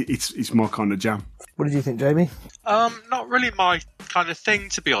 it's my kind of jam. What did you think, Jamie? Not really my kind of thing,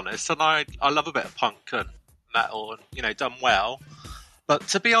 to be honest. And I love a bit of punk and metal and, you know, done well. But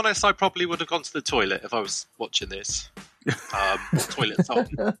to be honest, I probably would have gone to the toilet if I was watching this. Toilet song.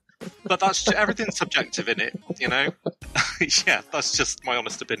 But that's everything's subjective in it, you know? Yeah, that's just my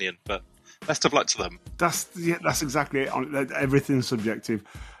honest opinion. But best of luck to them. That's exactly it. Everything's subjective.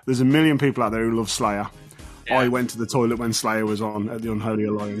 There's a million people out there who love Slayer. Yeah. I went to the toilet when Slayer was on at the Unholy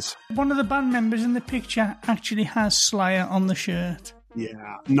Alliance. One of the band members in the picture actually has Slayer on the shirt.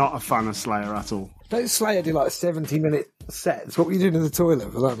 Yeah, not a fan of Slayer at all. Don't Slayer do like 70-minute sets? What were you doing in the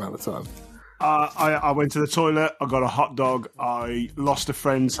toilet for that amount of time? I went to the toilet, I got a hot dog, I lost a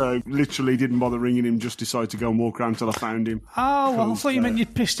friend, so literally didn't bother ringing him, just decided to go and walk around till I found him. Oh, well, I thought you meant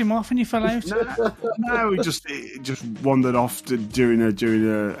you'd pissed him off and you fell out. No, he just wandered off during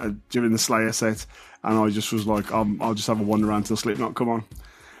the Slayer set, and I just was like, I'll just have a wander around till Slipknot come on.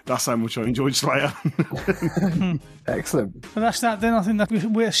 That's how much I enjoyed Slayer. Excellent. Well, that's that then. I think that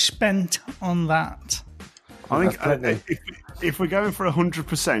we're spent on that. I think if we're going for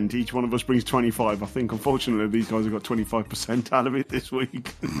 100%, each one of us brings 25. I think, unfortunately, these guys have got 25% out of it this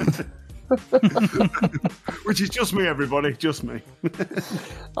week. Which is just me, everybody, just me.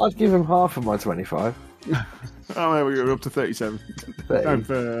 I'd give him half of my 25. Oh, there we go, we're up to 37.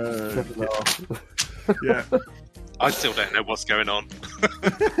 Yeah. I still don't know what's going on.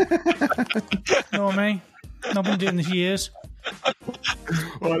 Nor me. I've been doing this years.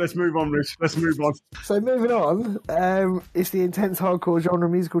 All right, let's move on, Rich. Let's move on. So moving on, it's the Intense Hardcore Genre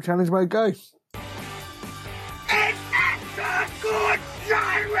Musical Challenge Mode. Go. Intense Hardcore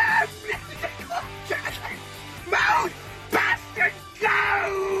Genre Musical Challenge Mode. Bastard,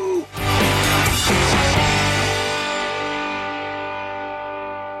 go!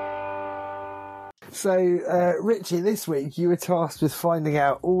 So, Richie, this week you were tasked with finding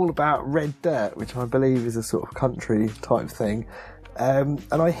out all about Red Dirt, which I believe is a sort of country type thing. And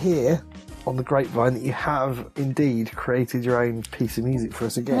I hear on the grapevine that you have indeed created your own piece of music for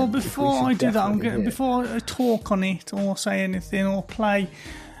us again. Well, before I do that, before I talk on it or say anything or play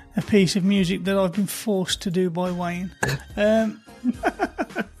a piece of music that I've been forced to do by Wayne, I'm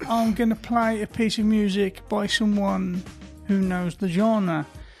going to play a piece of music by someone who knows the genre.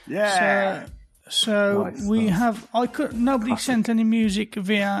 Yeah. So nice, we have. Nobody sent any music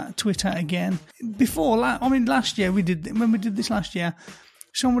via Twitter again. Last year when we did this last year,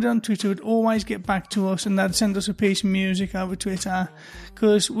 somebody on Twitter would always get back to us and they'd send us a piece of music over Twitter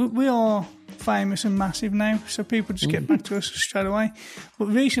because we are famous and massive now. So people just get back to us straight away. But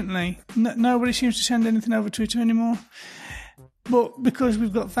recently, nobody seems to send anything over Twitter anymore. But because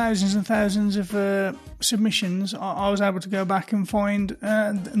we've got thousands and thousands of submissions, I was able to go back and find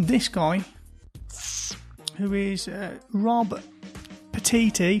this guy, who is Rob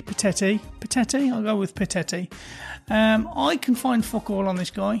Petetti. I'll go with Petetti. I can find fuck all on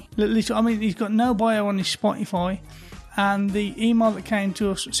this guy. He's got no bio on his Spotify, and the email that came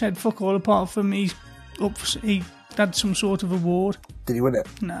to us said fuck all apart from he had some sort of award. Did he win it?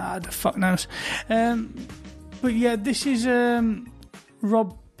 Nah, the fuck knows. But yeah, this is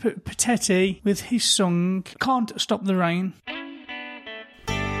Rob Petetti with his song Can't Stop the Rain.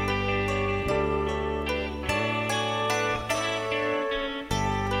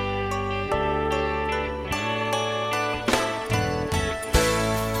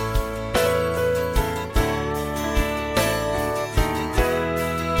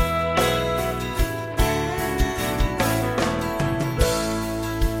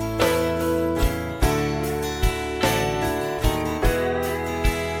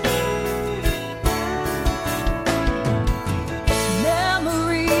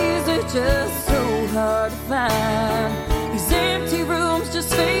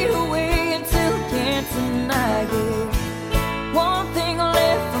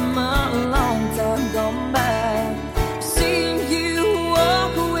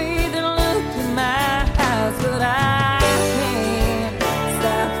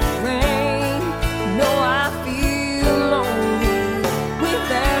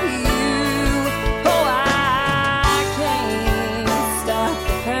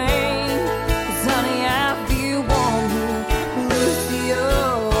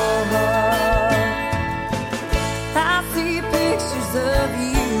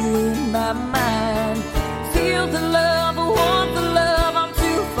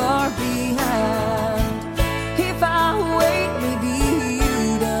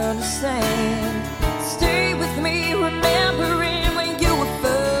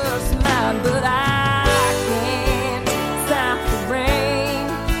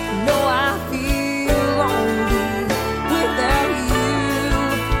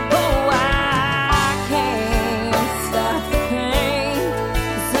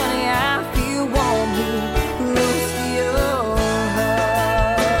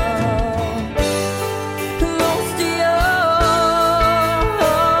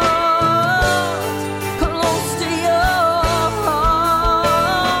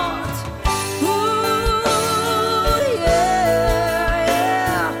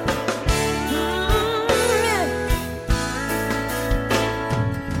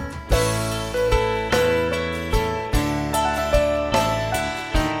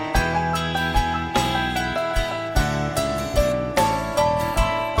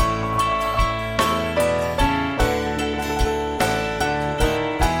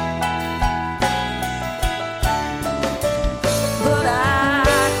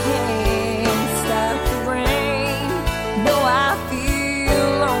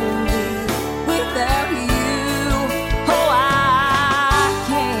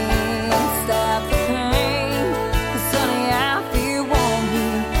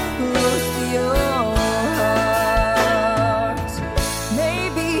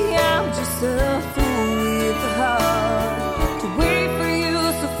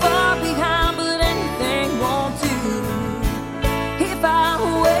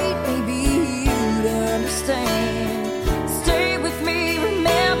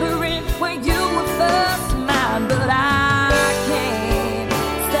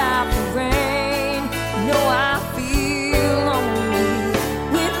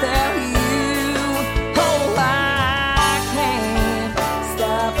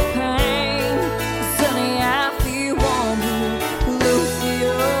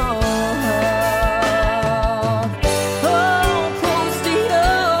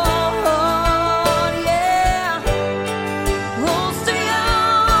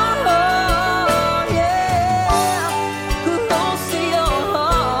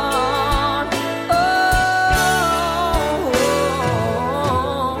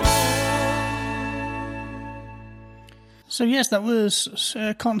 So yes, that was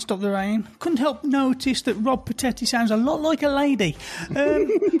Can't Stop the Rain. Couldn't help notice that Rob Patetti sounds a lot like a lady. Yeah.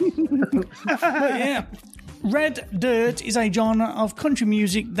 Red dirt is a genre of country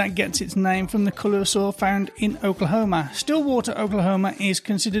music that gets its name from the colour of soil found in Oklahoma. Stillwater, Oklahoma is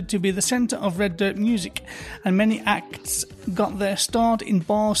considered to be the centre of red dirt music, and many acts got their start in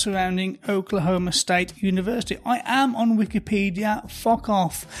bars surrounding Oklahoma State University. I am on Wikipedia, fuck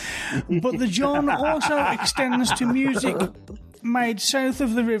off. But the genre also extends to music made south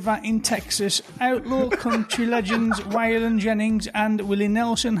of the river in Texas. Outlaw country legends Waylon Jennings and Willie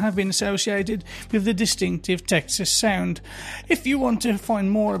Nelson have been associated with the distinctive Texas sound. If you want to find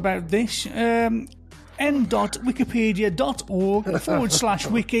more about this,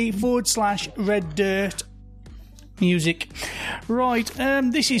 n.wikipedia.org/wiki/red dirt music. Right,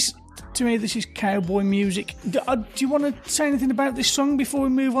 this is cowboy music. Do you want to say anything about this song before we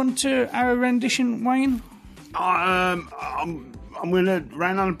move on to our rendition, Wayne? I'm going to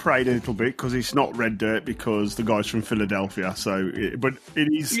rain on a parade a little bit because it's not red dirt because the guy's from Philadelphia. But it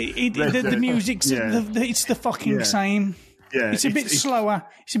is. The music's it's the fucking same. Yeah, it's a bit slower.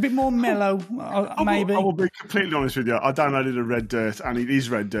 It's a bit more mellow, maybe. I will be completely honest with you. I downloaded a red dirt, and it is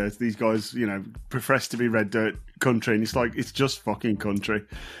red dirt. These guys, profess to be red dirt country, and it's just fucking country.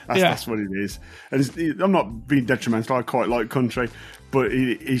 That's what it is. And I'm not being detrimental. I quite like country, but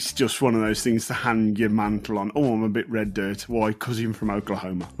it's just one of those things to hang your mantle on. Oh, I'm a bit red dirt. Why? Because I'm from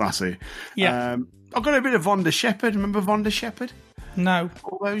Oklahoma. That's it. Yeah. I've got a bit of Vonda Shepherd. Remember Vonda Shepherd? No.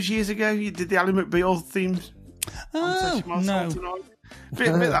 All those years ago, you did the Ally McBeal themes. Oh, no. Bit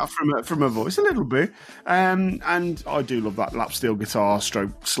of that from her voice, a little bit. And I do love that lap steel guitar,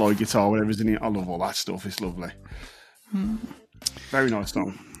 stroke slide guitar, whatever's in it. I love all that stuff. It's lovely. Very nice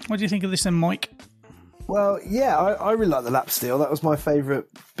song. What do you think of this then, Mike? Well, yeah, I really like the lap steel. That was my favourite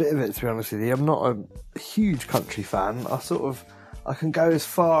bit of it, to be honest with you. I'm not a huge country fan. I can go as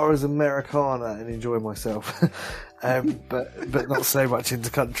far as Americana and enjoy myself, but not so much into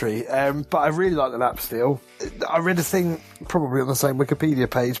country. But I really like the lap steel. I read a thing, probably on the same Wikipedia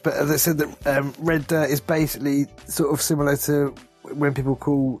page, but they said that red dirt is basically sort of similar to when people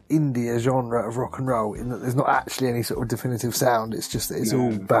call indie a genre of rock and roll, in that there's not actually any sort of definitive sound. It's just that it's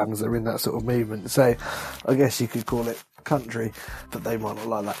all bands that are in that sort of movement. So I guess you could call it country, but they might not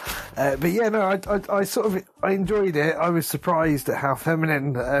like that. But yeah, no, I enjoyed it. I was surprised at how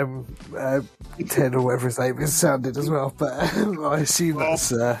feminine Ted or whatever his name is sounded as well. But I assume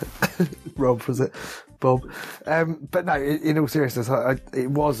that's Rob, was it? Bob. But no, in all seriousness, it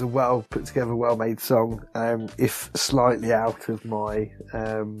was a well put together, well made song. If slightly out of my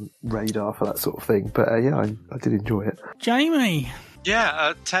radar for that sort of thing, but I did enjoy it. Jamie.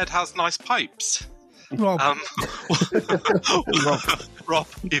 Yeah, Ted has nice pipes. Rob. Rob,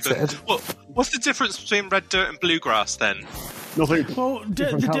 even. What's the difference between red dirt and bluegrass then? Nothing. Well,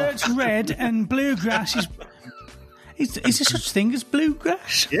 the dirt's red and bluegrass is. Is there such thing as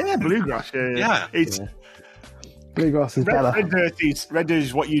bluegrass? Yeah, bluegrass. Yeah. Bluegrass is better. Red dirt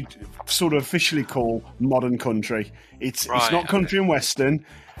is what you sort of officially call modern country. It's not country and western.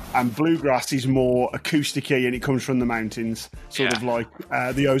 And bluegrass is more acoustic-y, and it comes from the mountains, sort of like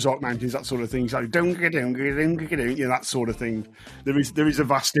the Ozark Mountains, that sort of thing. So that sort of thing. There is a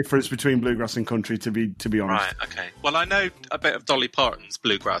vast difference between bluegrass and country, to be honest. Right. Okay. Well, I know a bit of Dolly Parton's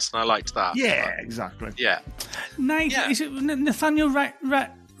bluegrass, and I liked that. Yeah, exactly. Yeah. Nate, is it Nathaniel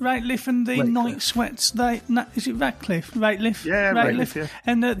Rateliff and the Night Sweats? Is it Ratcliffe? Rateliff? Yeah, Rateliff. Yeah.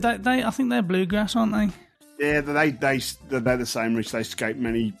 And I think they're bluegrass, aren't they? Yeah, they're the same, Rich. They escape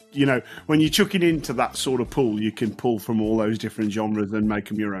many. When you're chucking into that sort of pool, you can pull from all those different genres and make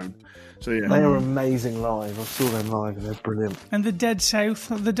them your own. So yeah, they are amazing live. I saw them live and they're brilliant. And the Dead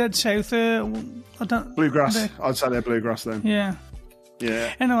South, I don't bluegrass. I'd say they're bluegrass then. Yeah.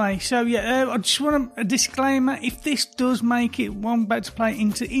 Yeah. Anyway, so I just want a disclaimer. If this does make it one about to play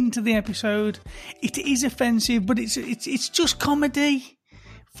into the episode, it is offensive, but it's just comedy.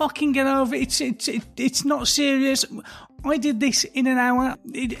 Fucking get over it. It's not serious. I did this in an hour.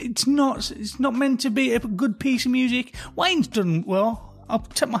 It's not meant to be a good piece of music. Wayne's done well. I'll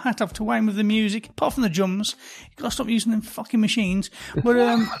take my hat off to Wayne with the music, apart from the drums. You gotta stop using them fucking machines. But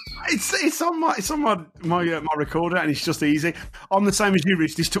it's on my recorder, and it's just easy. I'm the same as you,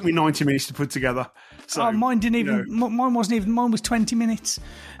 Rich. This took me 90 minutes to put together. So mine didn't even. Mine wasn't even. Mine was 20 minutes.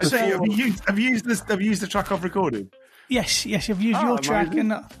 So have you used the track I've recorded? Yes, I've used your track,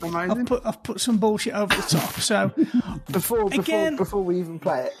 and I've put some bullshit over the top. So before we even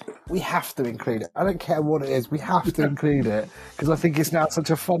play it, we have to include it. I don't care what it is, we have to include it because I think it's now such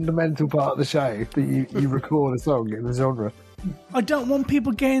a fundamental part of the show that you record a song in the genre. I don't want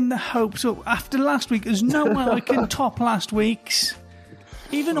people getting the hopes up after last week. There's no way I can top last week's.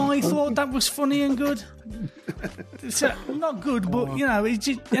 Even I thought that was funny and good. So, not good, but, you know, it's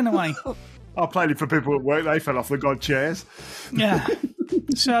just, anyway. I played it for people at work. They fell off the god chairs. Yeah.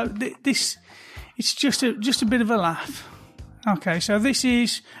 So this, it's just a bit of a laugh. Okay, so this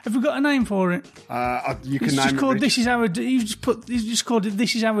is. Have we got a name for it? You can It's name just it. called Rich. This Is Our. You just called it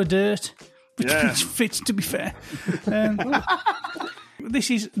This Is Our Dirt, which fits, to be fair.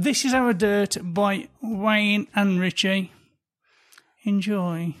 This is Our Dirt by Wayne and Richie.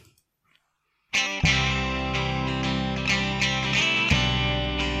 Enjoy.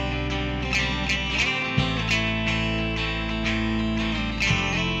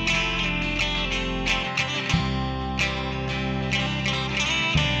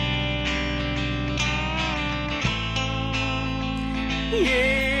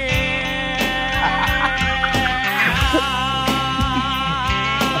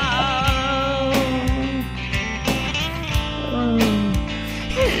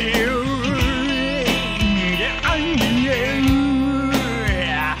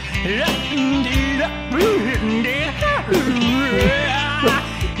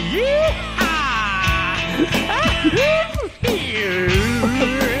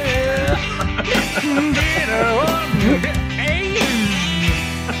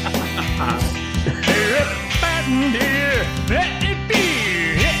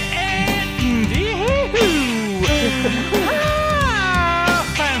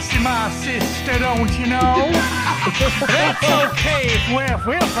 Fancy my sister, don't you know? That's okay where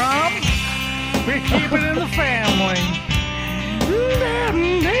we're from. We keep it in the family.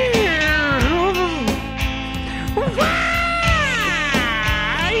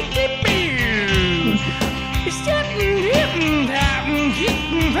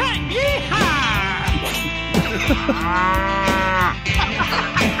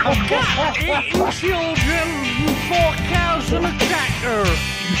 I've got 8 children, 4 cows and a tractor.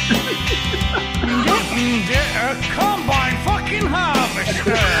 A combine fucking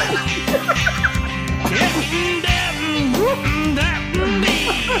harvester.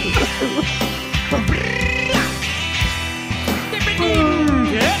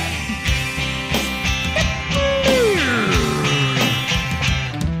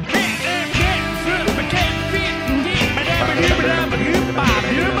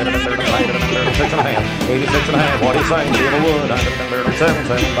 What he's saying, deal of wood, 7,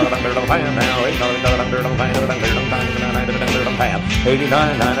 now, 8, pan, 89,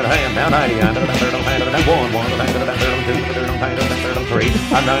 9 and a half, now 90, 1, 2, 3,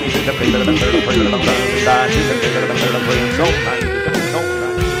 I'm 96, 3,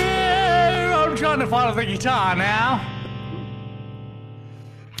 I'm trying to follow the guitar now.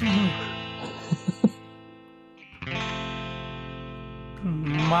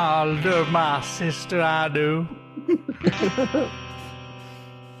 I love my sister, I do.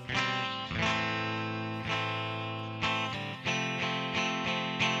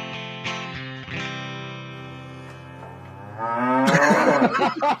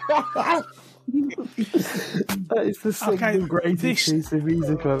 That is the single greatest piece of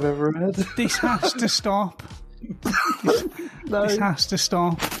music I've ever heard. This has to stop. This has to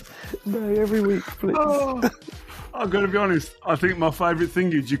stop. No, every week, please. Oh, I've got to be honest. I think my favourite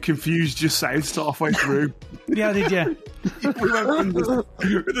thing is you confused your South halfway through. Yeah, did you? We went from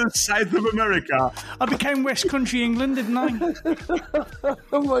the South of America. I became West Country England, didn't I?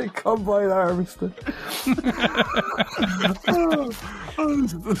 I'm like combine harvester.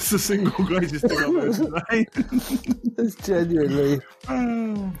 That's the single greatest thing I've heard today. It's genuinely.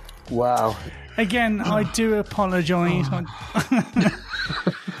 Wow. Again, I do apologise.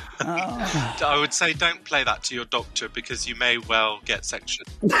 I would say don't play that to your doctor because you may well get section.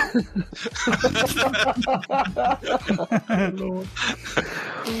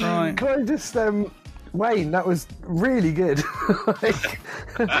 Right. Can I just, Wayne, that was really good.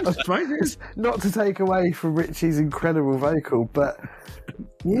 That's right. Not to take away from Richie's incredible vocal, but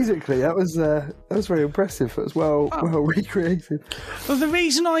musically, that was very impressive. It was well recreated. Well, the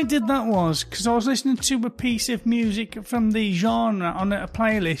reason I did that was because I was listening to a piece of music from the genre on a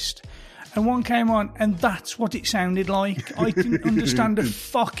playlist, and one came on, and that's what it sounded like. I didn't understand a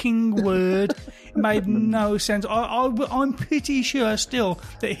fucking word. It made no sense. I'm pretty sure still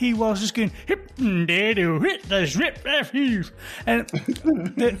that he was just going hip hit the rip and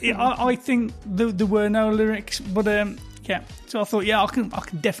I think there were no lyrics, but yeah. So I thought, yeah, I can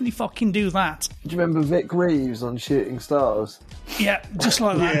definitely fucking do that. Do you remember Vic Reeves on Shooting Stars? Yeah, just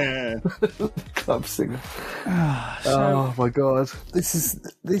like that. Yeah. Club singer. Oh my god. This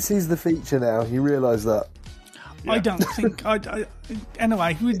is the feature now. You realise that? I don't think.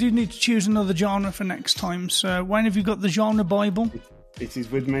 Anyway, we do need to choose another genre for next time. So, Wayne, have you got the genre Bible? It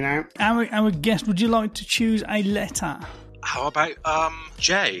is with me now. Our guest, would you like to choose a letter? How about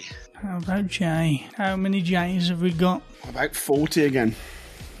J? How about J? How many J's have we got? About 40 again.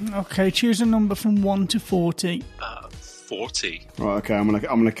 Okay, choose a number from 1 to 40. 40. Right, okay, I'm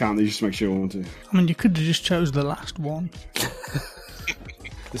gonna count these just to make sure I want to. I mean, you could have just chose the last one.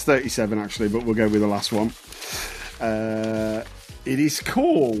 There's 37 actually, but we'll go with the last one. It is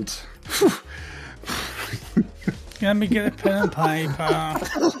called... Let me get a pen and paper.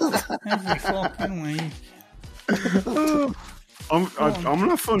 Every fucking week. I'm gonna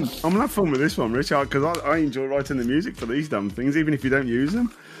have fun. I'm gonna have fun with this one, Richard, because I enjoy writing the music for these damn things, even if you don't use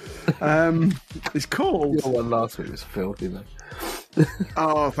them. It's called. Your one last week was filthy, though.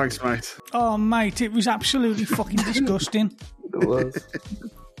 Oh, thanks, mate. Oh, mate, it was absolutely fucking disgusting. It was.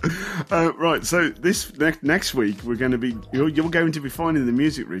 Right, so this next week we're going to be. You're going to be finding the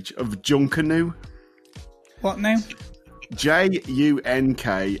music, Rich, of Junkanoo. What now? Junkanoo,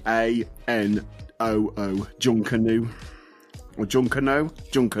 Junkanoo, or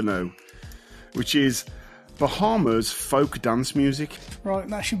Junkanoo, which is Bahamas folk dance music. Right,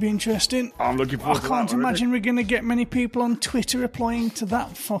 that should be interesting. I'm looking forward to that. I can't imagine we're going to get many people on Twitter replying to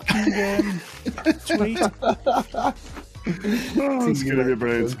that fucking tweet. It's going to be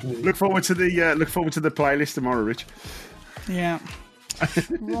brilliant. Look forward to the playlist tomorrow, Rich. Yeah.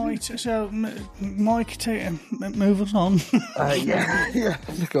 Right, so Mike, move us on. Yeah.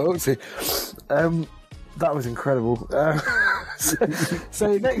 Go to. That was incredible.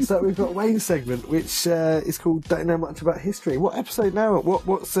 So next up, we've got Wayne's segment, which is called "Don't Know Much About History." What episode now?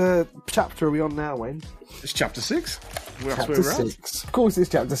 What's chapter are we on now, Wayne? It's chapter 6. Chapter 6. Of course,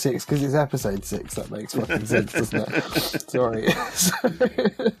 it's chapter 6 because it's episode 6. That makes fucking sense, doesn't it? Sorry.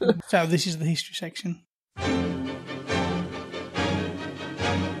 So this is the history section.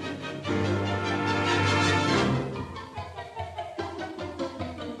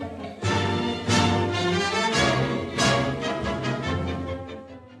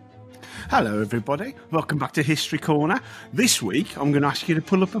 Hello everybody, welcome back to History Corner. This week I'm going to ask you to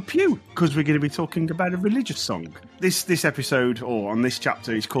pull up a pew because we're going to be talking about a religious song. This episode, or on this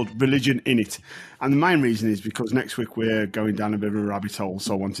chapter, is called Religion in It. And the main reason is because next week we're going down a bit of a rabbit hole,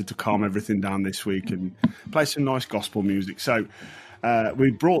 so I wanted to calm everything down this week and play some nice gospel music. So I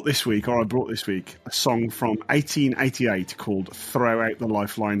brought this week a song from 1888 called Throw Out the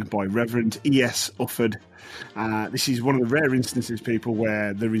Lifeline by Reverend E.S. This is one of the rare instances, people,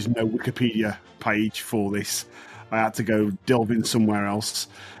 where there is no Wikipedia page for this. I had to go delving somewhere else.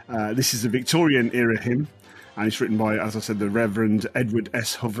 This is a Victorian era hymn, and it's written by, as I said, the Reverend Edward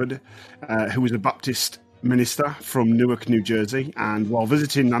S. Hubbard, who was a Baptist minister from Newark, New Jersey, and while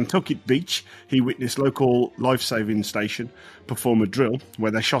visiting Nantucket Beach, he witnessed local life-saving station perform a drill where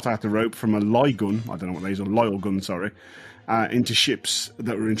they shot out a rope from a lye gun, I don't know what that is, a Lyle gun, sorry, into ships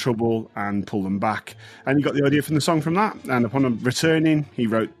that were in trouble and pull them back. And he got the idea from the song from that, and upon returning, he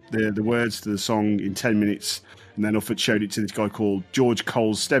wrote the words to the song in 10 minutes, and then Ufford showed it to this guy called George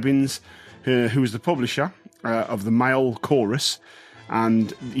Cole Stebbins, who was the publisher of the male chorus,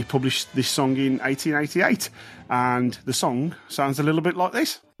 and he published this song in 1888, and the song sounds a little bit like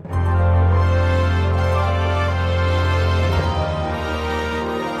this.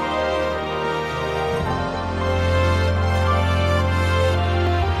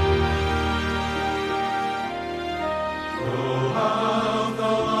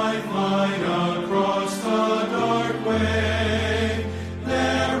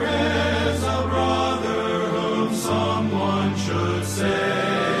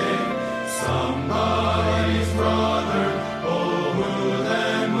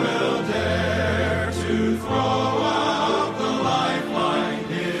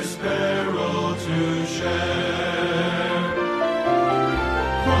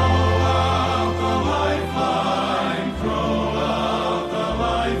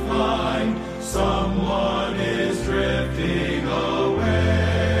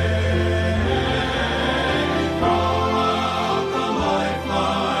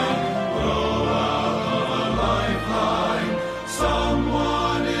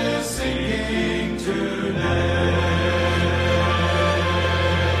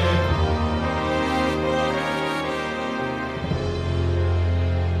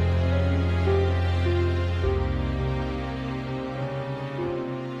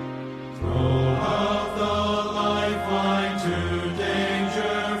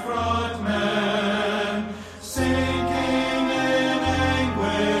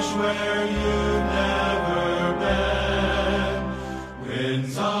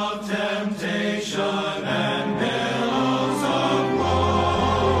 Winds of temptation and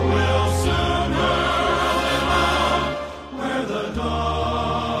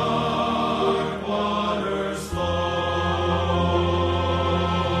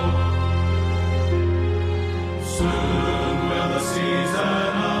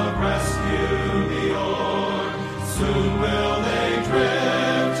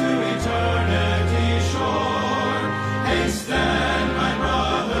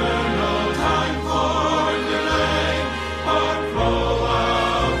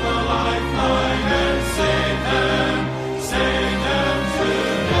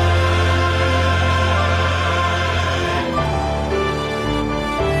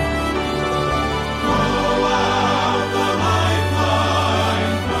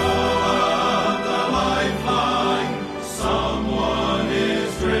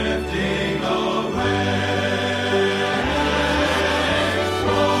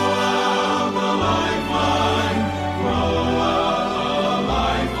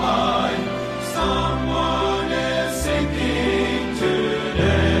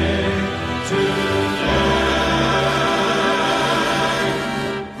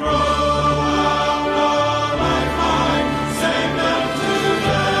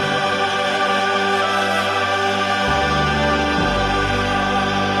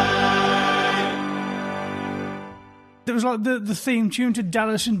like the theme tune to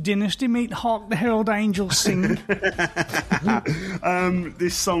Dallas and Dynasty meet Hark the Herald Angels Sing.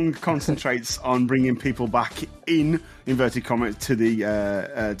 This song concentrates on bringing people back in inverted commas to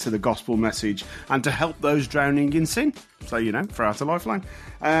the gospel message and to help those drowning in sin. So, throw out a lifeline.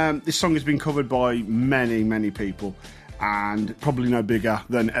 This song has been covered by many people, and probably no bigger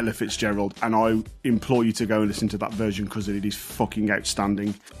than Ella Fitzgerald, and I implore you to go and listen to that version because it is fucking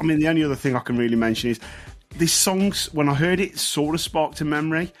outstanding. I mean, the only other thing I can really mention is this song, when I heard it, sort of sparked a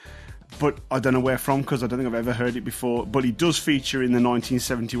memory, but I don't know where from because I don't think I've ever heard it before. But it does feature in the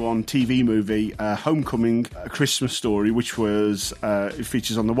 1971 TV movie Homecoming, A Christmas Story, which was it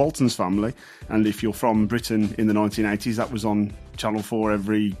features on the Waltons family. And if you're from Britain in the 1980s, that was on Channel 4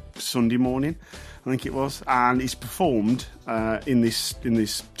 every Sunday morning, I think it was. And it's performed in this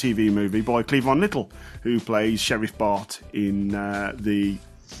TV movie by Cleavon Little, who plays Sheriff Bart in the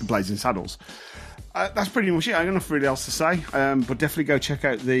Blazing Saddles. That's pretty much it. I don't have nothing really else to say, but definitely go check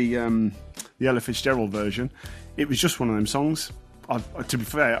out the Ella Fitzgerald version. It was just one of them songs. To be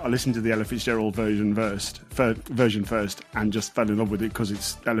fair, I listened to the Ella Fitzgerald version first and just fell in love with it because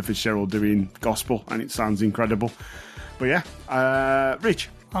it's Ella Fitzgerald doing gospel and it sounds incredible. But yeah, Rich.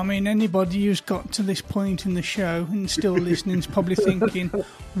 I mean, anybody who's got to this point in the show and still listening is probably thinking,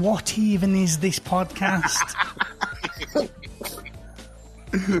 what even is this podcast?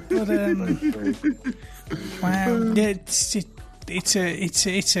 But wow,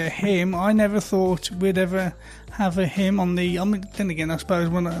 it's a hymn. I never thought we'd ever have a hymn on the. I mean, then again, I suppose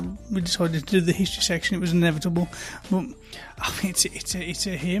when we decided to do the history section, it was inevitable. But I mean, it's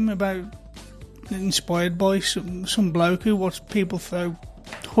a hymn about inspired by some bloke who watched people throw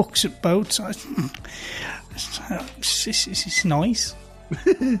hooks at boats. It's nice.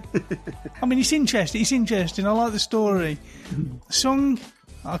 I mean, it's interesting. I like the story. The song,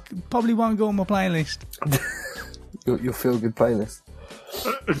 I probably won't go on my playlist. Your feel-good playlist.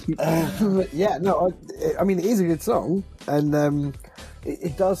 Yeah, no, I mean, it is a good song, and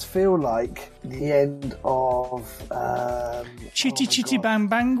it does feel like the end of... Chitty Chitty Bang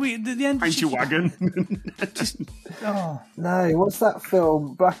Bang, the end of... Ain't you wagon? No, what's that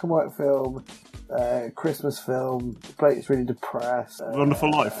film, black and white film, Christmas film, Blake's really depressed. Wonderful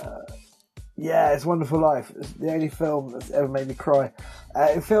Life. Yeah, it's Wonderful Life. It's the only film that's ever made me cry.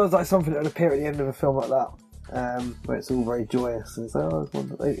 It feels like something that would appear at the end of a film like that. Where it's all very joyous and so,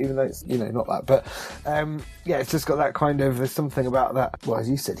 even though it's not that, but yeah, it's just got that kind of, there's something about that, well, as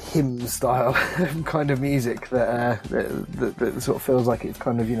you said, hymn style kind of music that sort of feels like it's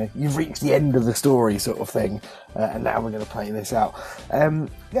kind of, you've reached the end of the story sort of thing, and now we're going to play this out.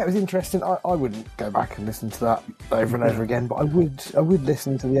 Yeah, it was interesting. I wouldn't go back and listen to that over and over again, but I would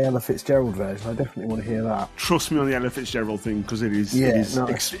listen to the Ella Fitzgerald version. I definitely want to hear that. Trust me on the Ella Fitzgerald thing, because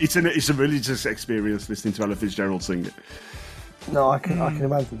it's a religious experience listening to Ella Fitzgerald sing it. No, I can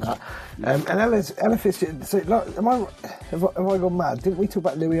imagine that. And Ella Fitzgerald. So, have I gone mad? Didn't we talk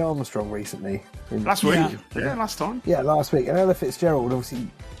about Louis Armstrong recently? Last week. Yeah, last time. Yeah, last week. And Ella Fitzgerald, obviously,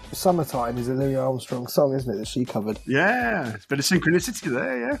 Summertime is a Louis Armstrong song, isn't it, that she covered? Yeah, it's a bit of synchronicity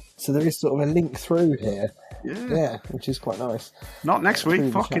there, yeah. So there is sort of a link through here. Yeah, which is quite nice. Not next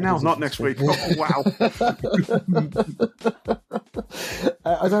week. Fucking hell, not next week. Oh, wow.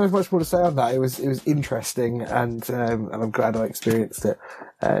 I don't have much more to say on that. It was interesting, and I'm glad I experienced it.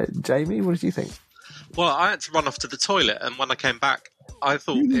 Jamie, what did you think? Well, I had to run off to the toilet, and when I came back, I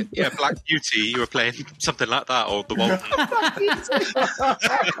thought, Black Beauty, you were playing something like that, or The Walton.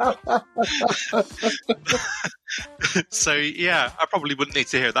 So, yeah, I probably wouldn't need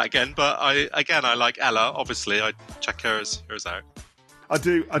to hear that again, but I like Ella, obviously. I'd check hers out. I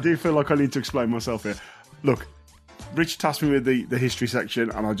do feel like I need to explain myself here. Look, Rich tasked me with the history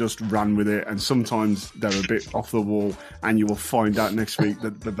section, and I just ran with it, and sometimes they're a bit off the wall, and you will find out next week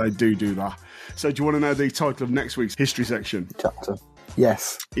that they do that. So do you want to know the title of next week's history section? Chapter.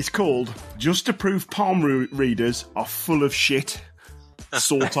 Yes. It's called Just to Prove Palm Readers Are Full of Shit.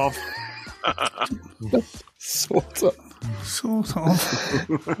 Sort of. Sort of.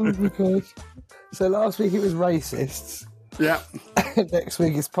 Oh my God. So last week it was racists. Yeah. Next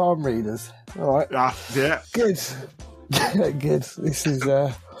week it's palm readers. All right. Yeah. Good. Good. This is...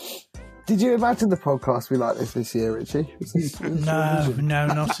 Did you imagine the podcast be like this year, Richie? No,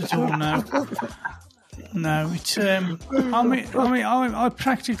 not at all, no. No, it's. I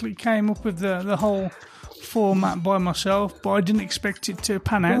practically came up with the whole format by myself, but I didn't expect it to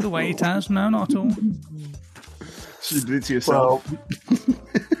pan out the way it has. No, not at all. So you did it to yourself.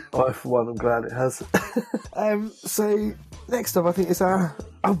 Well, I, for one, I'm glad it has. So, next up, I think it's our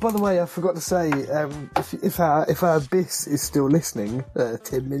Oh, by the way, I forgot to say, if our Biss is still listening,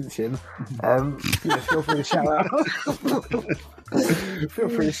 Tim Minchin, feel free to shout out. Feel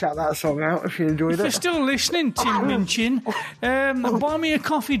free to shout that song out if you enjoyed it. If you're still listening, Tim Minchin,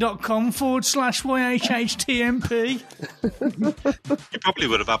 buymeacoffee.com/YHHTMP. You probably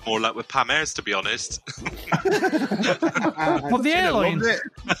would have had more luck with Pam Ayres, to be honest. What, the airline?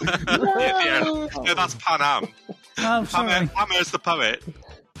 Yeah, that's Pan Am. Oh, sorry. Pam Ayres the poet.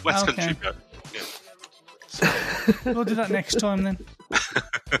 West Country Road. Yeah. We'll do that next time then.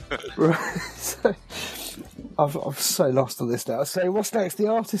 Right. So, I'm so lost on this now. So what's next? The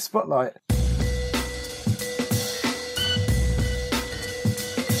artist spotlight.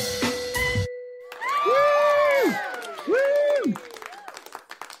 Woo! Woo!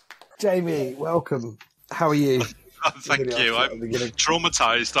 Jamie, welcome. How are you? Oh, thank you. I'm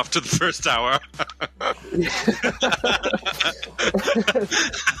traumatised after the first hour.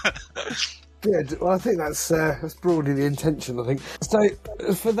 Good. Well, I think that's broadly the intention, I think. So,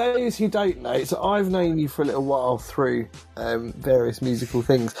 for those who don't know, so I've known you for a little while through various musical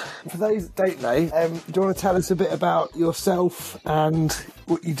things. For those that don't know, do you want to tell us a bit about yourself and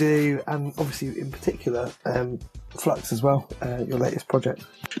what you do, and obviously in particular Flux as well, your latest project?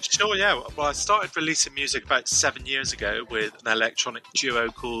 Sure, yeah. Well, I started releasing music about 7 years ago with an electronic duo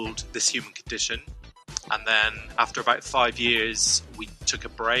called This Human Condition. And then after about 5 years, we took a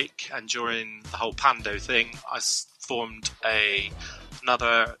break. And during the whole Pando thing, I formed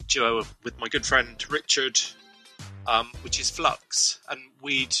another duo with my good friend Richard, which is Flux. And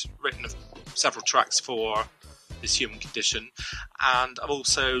we'd written several tracks for This Human Condition. And I've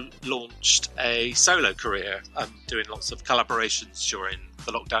also launched a solo career, doing lots of collaborations during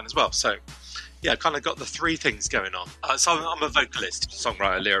the lockdown as well. So, yeah, kind of got the three things going on. So I'm a vocalist,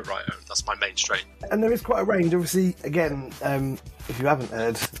 songwriter, lyric writer. That's my main strain. And there is quite a range. Obviously, again, if you haven't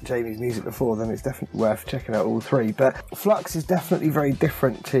heard Jamie's music before, then it's definitely worth checking out all three. But Flux is definitely very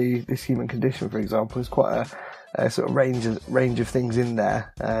different to This Human Condition, for example. There's quite a sort of range of things in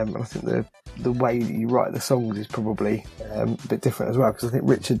there. And I think the way that you write the songs is probably a bit different as well, because I think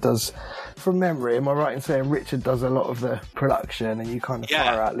Richard does, from memory, am I right in saying Richard does a lot of the production and you kind of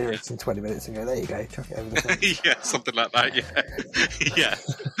fire out lyrics in 20 minutes and go, there you go, chuck it over the phone. Yeah, something like that, yeah.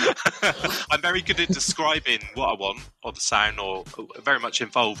 I'm very good at describing what I want or the sound, or very much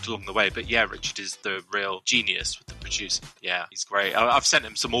involved along the way, but yeah, Richard is the real genius with the producing. Yeah, he's great. I've sent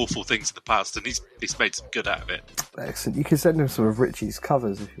him some awful things in the past and he's made some good out of it. Excellent. You can send him some of Richie's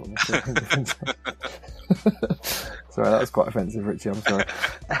covers if you want to. Sorry, that was quite offensive, Richie, I'm sorry.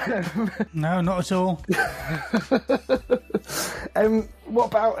 No, not at all. What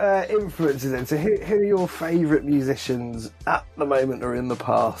about influences then? So who are your favourite musicians at the moment or in the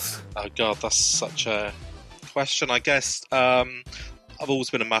past? Oh God, that's such a question. I guess I've always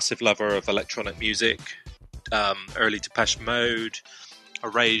been a massive lover of electronic music. Early Depeche Mode,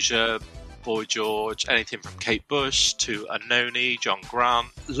 Erasure, Boy George, anything from Kate Bush to Anoni, John Grant,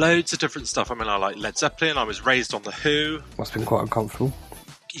 loads of different stuff. I mean, I like Led Zeppelin. I was raised on The Who. Must have been quite uncomfortable.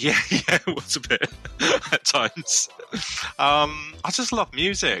 Yeah, it was a bit at times. I just love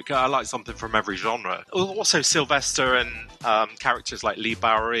music. I like something from every genre. Also Sylvester and characters like Lee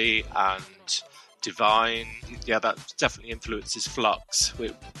Bowery and Divine. Yeah, that definitely influences Flux.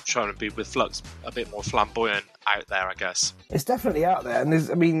 We're trying to be with Flux a bit more flamboyant out there, I guess. It's definitely out there, and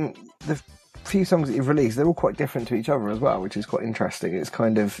the few songs that you've released, they're all quite different to each other as well, which is quite interesting. It's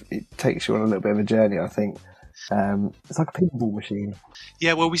kind of, it takes you on a little bit of a journey, I think. It's like a pinball machine.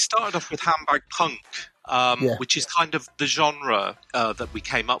 Yeah, well, we started off with Handbag Punk, which is kind of the genre that we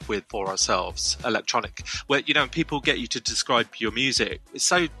came up with for ourselves, electronic, where, people get you to describe your music. It's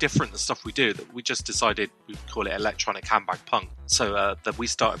so different, the stuff we do, that we just decided we'd call it electronic handbag punk. So that we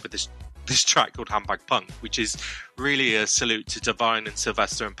started with this track called Handbag Punk, which is really a salute to Divine and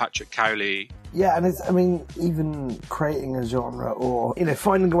Sylvester and Patrick Cowley. Yeah, and even creating a genre or,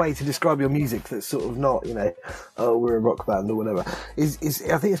 finding a way to describe your music that's sort of not, oh, we're a rock band or whatever, is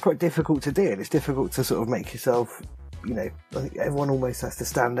I think it's quite difficult to do, and it's difficult to sort of make yourself, I think everyone almost has to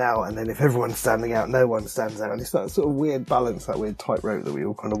stand out, and then if everyone's standing out, no one stands out, and it's that sort of weird balance, that weird tightrope that we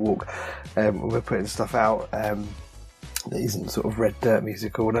all kind of walk when we're putting stuff out. That isn't sort of red dirt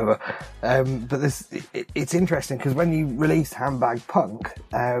music or whatever, but it's interesting because when you released Handbag Punk,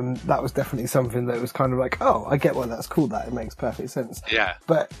 that was definitely something that was kind of like, oh, I get why that's called that, it makes perfect sense. Yeah.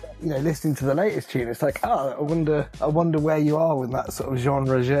 But listening to the latest tune, it's like, oh, I wonder where you are with that sort of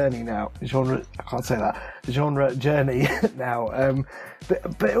genre journey now. Genre journey now.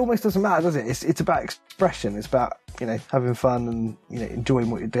 But it almost doesn't matter, does it? It's about expression. It's about having fun and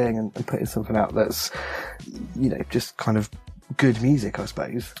enjoying what you're doing and putting something out that's just kind of good music, I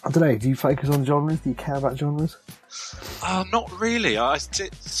suppose. I don't know, do you focus on genres? Do you care about genres? Not really. I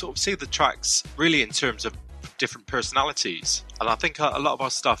sort of see the tracks really in terms of different personalities. And I think a lot of our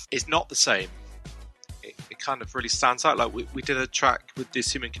stuff is not the same. It kind of really stands out. Like we did a track with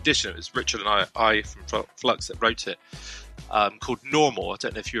This Human Condition. It was Richard and I from Flux that wrote it, called Normal. I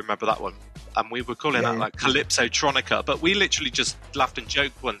don't know if you remember that one. And we were calling that like Calypso Tronica. But we literally just laughed and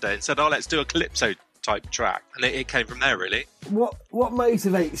joked one day and said, let's do a Calypso type track. And it came from there, really. What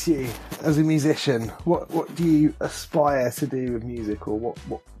motivates you as a musician? What do you aspire to do with music, or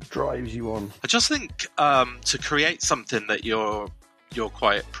what drives you on? I just think to create something that you're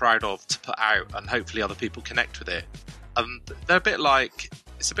quite proud of to put out, and hopefully other people connect with it. They're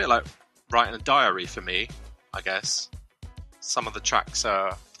it's a bit like writing a diary for me, I guess. Some of the tracks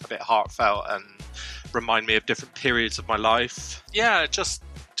are a bit heartfelt and remind me of different periods of my life. Yeah, it just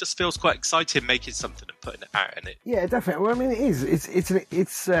feels quite exciting making something and putting it out in it. Yeah, definitely. Well, I mean, it is.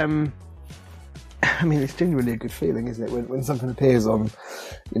 It's I mean, it's genuinely a good feeling, isn't it? When something appears on,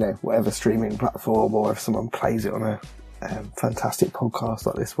 whatever streaming platform, or if someone plays it on a fantastic podcast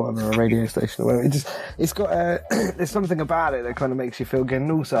like this one, or a radio station, or whatever. It's got there's something about it that kind of makes you feel good.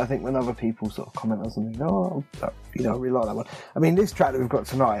 And also, I think when other people sort of comment on something, I really like that one. I mean, this track that we've got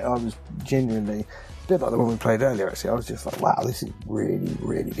tonight, I was genuinely, a bit like the one we played earlier, actually, I was just like, wow, this is really,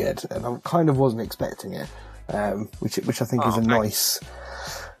 really good. And I kind of wasn't expecting it, which I think is a nice...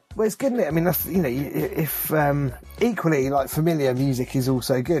 Well, it's good, isn't it? I mean, if equally, like, familiar music is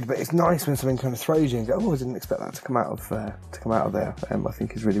also good, but it's nice when something kind of throws you and go, I didn't expect that to come out of there. I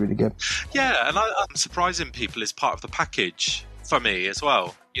think is really, really good. Yeah, and I'm surprising people is part of the package for me as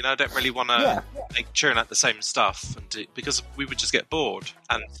well. I don't really want to churn out the same stuff because we would just get bored,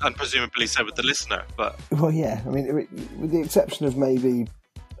 and presumably so would the listener. But well, yeah, I mean, with the exception of maybe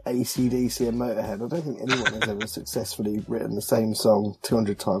AC/DC and Motorhead, I don't think anyone has ever successfully written the same song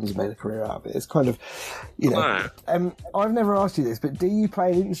 200 times and made a career out of it. It's kind of, I've never asked you this, but do you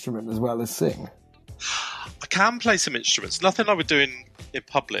play an instrument as well as sing? I can play some instruments. Nothing I would do in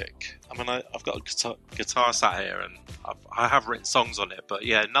public. I mean, I've got a guitar sat here, and I have written songs on it, but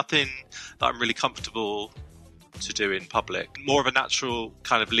yeah, nothing that I'm really comfortable to do in public. More of a natural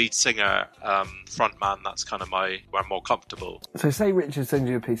kind of lead singer, frontman. That's kind of where I'm more comfortable. So say Richard sends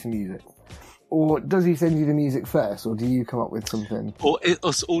you a piece of music, or does he send you the music first, or do you come up with something?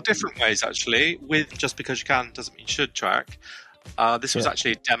 It's all different ways, actually. With Just Because You Can Doesn't Mean You Should track, this was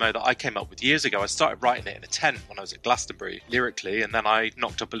actually a demo that I came up with years ago. I started writing it in a tent when I was at Glastonbury, lyrically, and then I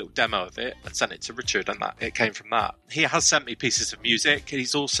knocked up a little demo of it and sent it to Richard, and it came from that. He has sent me pieces of music.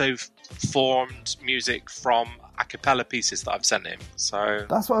 He's also formed music from a cappella pieces that I've sent him. So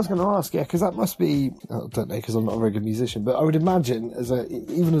that's what I was going to ask, because that must be, I don't know, because I'm not a very good musician, but I would imagine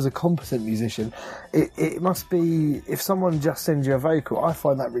even as a competent musician, it must be, if someone just sends you a vocal, I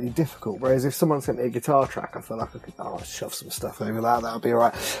find that really difficult, whereas if someone sent me a guitar track, I feel like I could shove some stuff over that'll be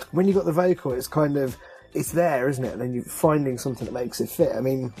alright. When you got the vocal, it's kind of, it's there, isn't it? And then you're finding something that makes it fit. I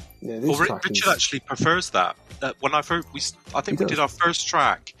mean, Richard actually prefers that. When I did our first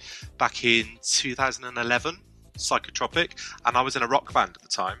track back in 2011, Psychotropic, and I was in a rock band at the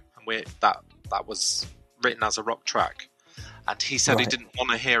time, and that was written as a rock track. And he said he didn't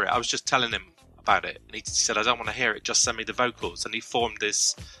want to hear it. I was just telling him about it, and he said, I don't want to hear it, just send me the vocals. And he formed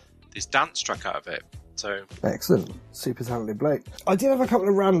this dance track out of it. So excellent, super talented bloke. I did have a couple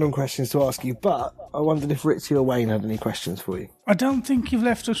of random questions to ask you, but I wondered if Richie or Wayne had any questions for you. I don't think you've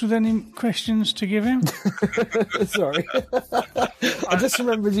left us with any questions to give him. Sorry, I just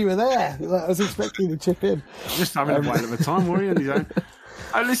remembered you were there. I was expecting you to chip in. Just having a whale of a time, were you?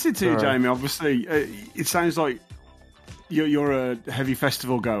 I listened to you, Jamie. Obviously, it sounds like you're a heavy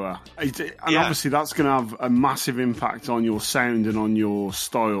festival goer, and obviously that's going to have a massive impact on your sound and on your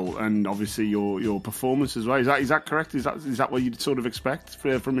style, and obviously your performance as well. Is that correct? Is that what you'd sort of expect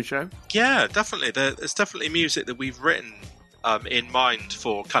from a show? Yeah, definitely. There's definitely music that we've written in mind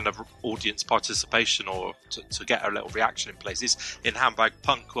for kind of audience participation, or to get a little reaction in places. In Handbag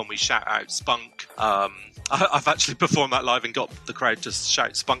Punk, when we shout out Spunk, I've actually performed that live and got the crowd to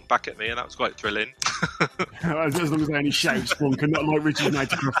shout Spunk back at me, and that was quite thrilling. As long as they only shout Spunk and not like Richie's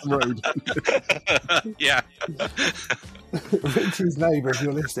mate across the road. Yeah. Richie's neighbour, if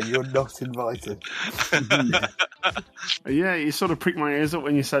you're listening, you're not invited. Yeah, you sort of pricked my ears up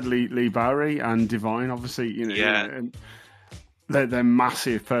when you said Lee Bowery and Divine, obviously, and they're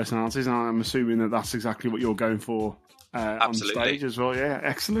massive personalities, and I'm assuming that's exactly what you're going for on stage as well. Yeah,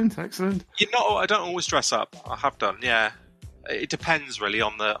 excellent. I don't always dress up. I have done, yeah. It depends really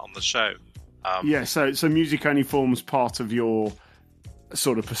on the show. So music only forms part of your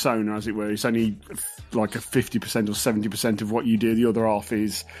sort of persona, as it were. It's only like a 50% or 70% of what you do. The other half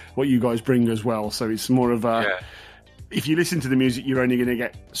is what you guys bring as well. So it's more of a... Yeah. If you listen to the music, you're only going to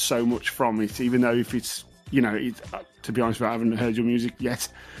get so much from it, even though if it's, to be honest, I haven't heard your music yet,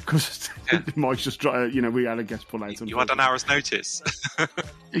 because Mike's just, we had a guest pull out. You had an hour's notice.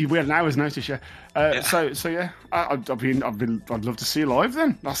 We had an hour's notice, yeah. So yeah, I'd love to see you live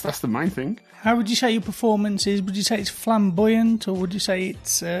then. That's the main thing. How would you say your performance is? Would you say it's flamboyant, or would you say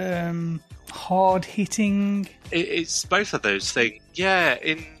it's hard hitting? It's both of those things. Yeah,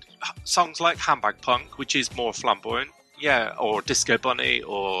 in songs like Handbag Punk, which is more flamboyant, or Disco Bunny,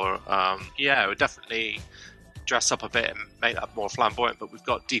 or we definitely dress up a bit and make that more flamboyant. But we've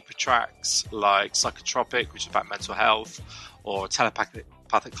got deeper tracks like Psychotropic, which is about mental health, or Telepathic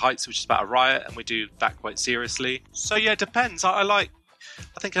Heights, which is about a riot, and we do that quite seriously. So yeah, it depends. I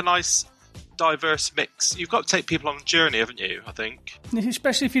think a nice diverse mix. You've got to take people on a journey, haven't you? I think,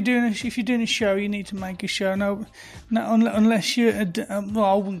 especially if you're doing a show, you need to make a show. No, unless you're I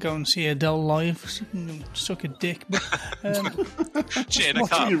wouldn't go and see Adele live. She can suck a dick. But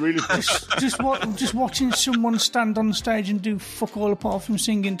just watching someone stand on stage and do fuck all apart from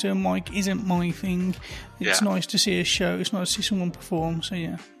singing to a mic isn't my thing. It's nice to see a show. It's nice to see someone perform. So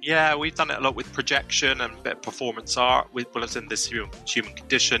yeah. Yeah, we've done it a lot with projection and a bit of performance art. We was in this Human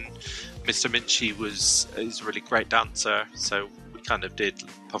Condition. Mr. Minchie is a really great dancer, so we kind of did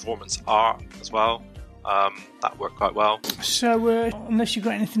performance art as well. That worked quite well. So, unless you've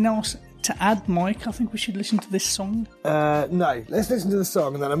got anything else to add, Mike, I think we should listen to this song. No, let's listen to the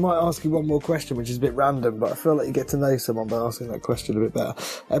song, and then I might ask you one more question, which is a bit random, but I feel like you get to know someone by asking that question a bit better.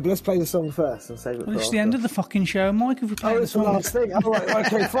 But let's play the song first and save it for it's after. the end of the fucking show, Mike. If we play it's the last thing. Oh,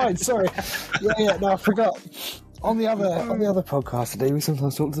 right, okay, fine. Sorry. Yeah. No, I forgot. On the other podcast today, we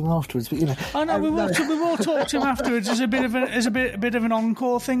sometimes talk to them afterwards, but I know we will talk to them afterwards as a bit of an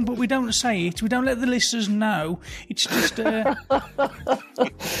encore thing, but we don't say it. We don't let the listeners know. It's just. I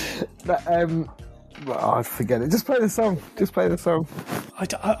forget it. Just play the song.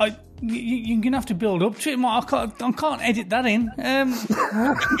 You're going to have to build up to it, Mike. I can't edit that in.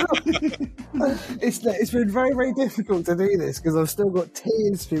 It's been very, very difficult to do this because I've still got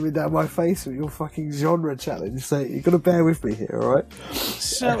tears streaming down my face with your fucking genre challenge. So you've got to bear with me here, all right?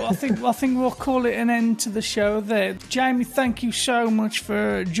 So I think we'll call it an end to the show there. Jamie, thank you so much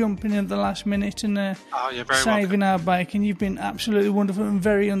for jumping in at the last minute and you're very saving welcome. our bacon. You've been absolutely wonderful and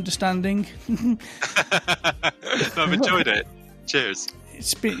very understanding. I've enjoyed it. Cheers.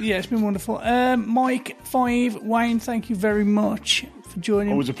 It's been wonderful. Mike 5, Wayne, thank you very much for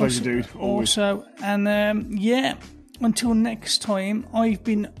joining. Always a pleasure, dude. Always. Also, and until next time, I've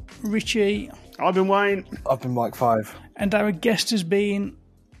been Richie. I've been Wayne. I've been Mike 5. And our guest has been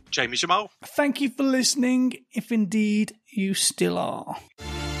Jamie Jamal. Thank you for listening, if indeed you still are.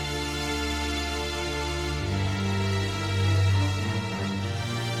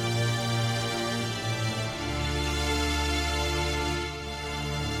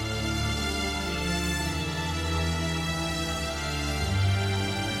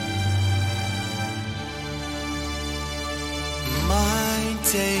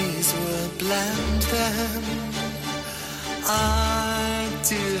 Days were bland then, I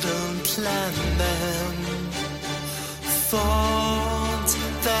didn't plan them. Thought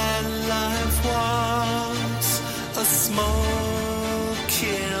that life was a smoking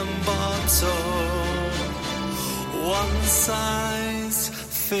bottle, one size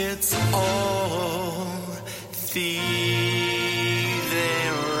fits all, thieving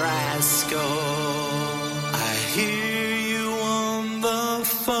rascal. I hear the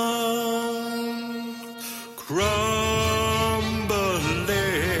phone crumbling.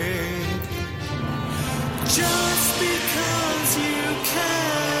 Just because you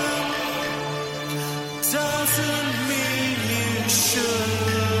can doesn't mean you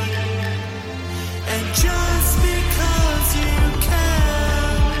should, and just because you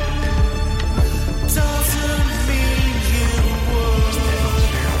can doesn't mean you would.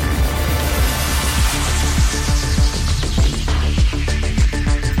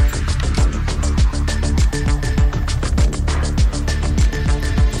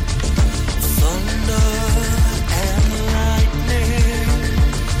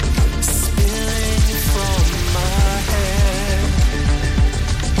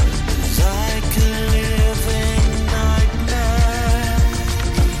 Live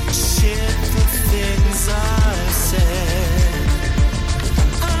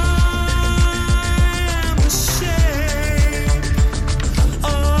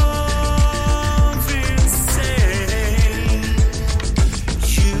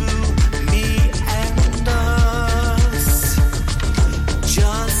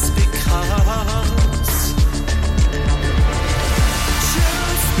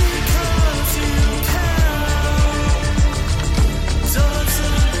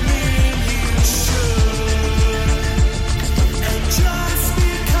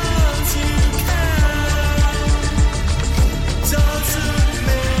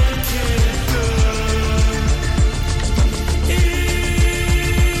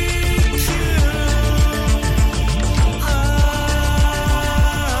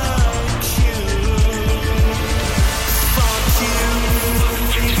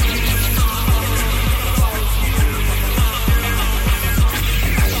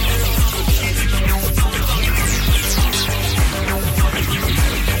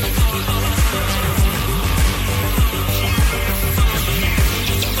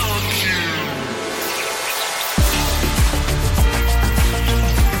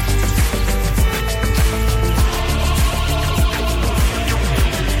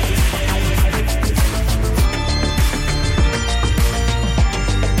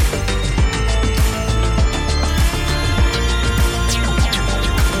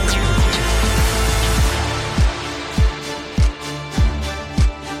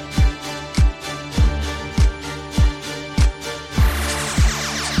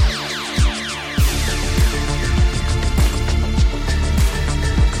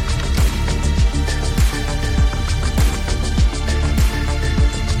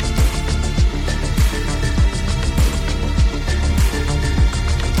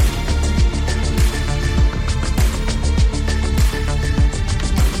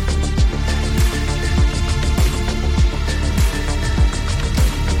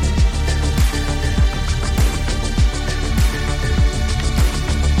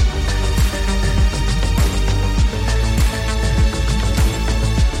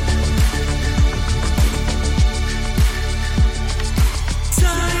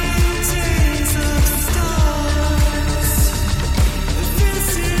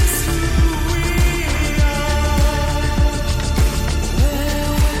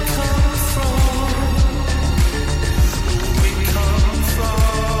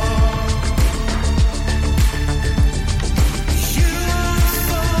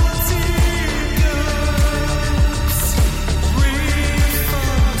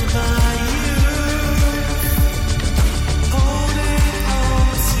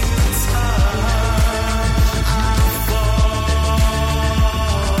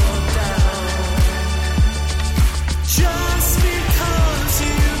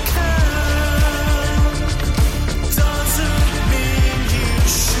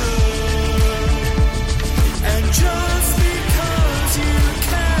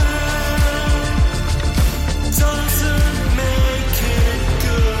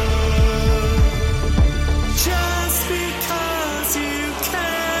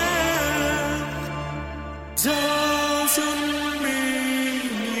doesn't mean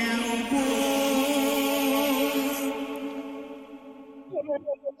you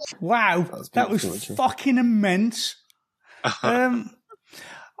would. Wow, that was fucking immense. I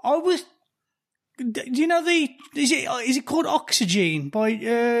was. Do you know is it called Oxygen by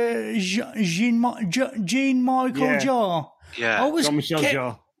Jean-Michel Jarre? Yeah, Jean-Michel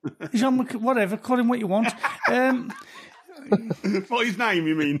Jarre. Whatever, call him what you want. What his name,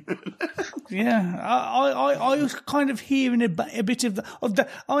 you mean? Yeah, I was kind of hearing a bit of the.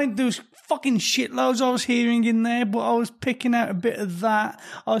 There was fucking shitloads I was hearing in there, but I was picking out a bit of that.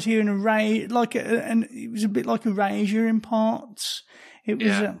 I was hearing and it was a bit like erasure in parts. It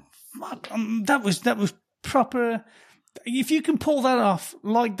was that was proper. If you can pull that off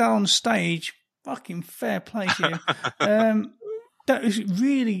like that on stage, fucking fair play to you. That was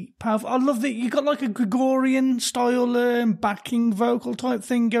really powerful. I love that you got like a Gregorian style backing vocal type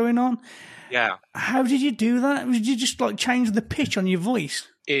thing going on. Yeah. How did you do that? Did you just like change the pitch on your voice?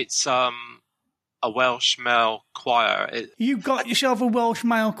 It's a Welsh male choir. You got yourself a Welsh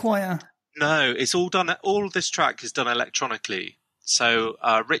male choir? No, it's all done. All of this track is done electronically. So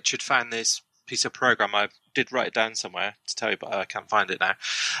Richard found this piece of program. I did write it down somewhere to tell you, but I can't find it now.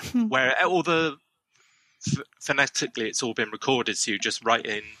 Where all the phonetically, it's all been recorded. So you just write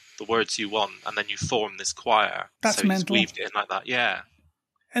in the words you want, and then you form this choir. That's so mental. Weaved it in like that, yeah.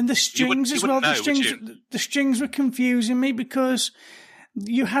 And the strings as well. The strings were confusing me because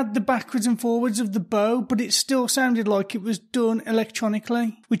you had the backwards and forwards of the bow, but it still sounded like it was done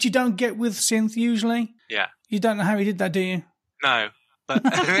electronically, which you don't get with synth usually. Yeah. You don't know how he did that, do you? No. But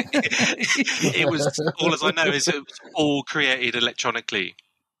it was, all as I know is it was all created electronically.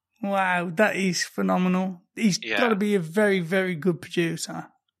 Wow, that is phenomenal. He's got to be a very, very good producer.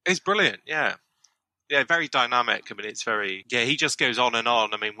 It's brilliant, yeah. Yeah, very dynamic. I mean, it's very... Yeah, he just goes on and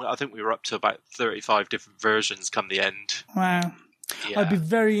on. I mean, I think we were up to about 35 different versions come the end. Wow. Yeah. I'd be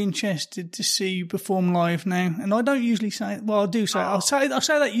very interested to see you perform live now. And I don't usually say... Well, I do say... I'll say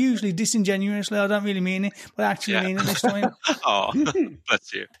that usually disingenuously. I don't really mean it, but I actually mean it this time. Oh,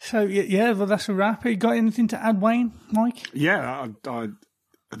 bless you. So, yeah, well, that's a wrap. You got anything to add, Wayne, Mike? Yeah,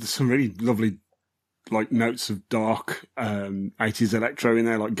 there's some really lovely notes of dark 80s electro in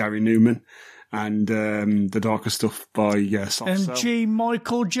there, like Gary Newman, and the darker stuff by Soft Cell.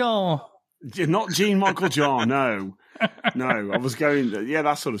 Jean-Michel Jarre. Not Jean-Michel Jarre, no. I was going,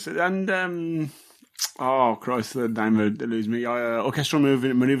 that sort of stuff. And, oh Christ, the name would lose me. Orchestral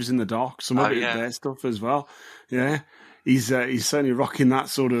Maneuvers in the Dark, some of their stuff as well. Yeah. He's certainly rocking that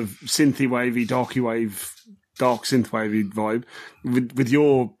sort of synthy wavy, dark synth wavy vibe with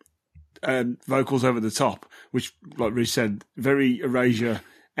your vocals over the top, which, like Rich said, very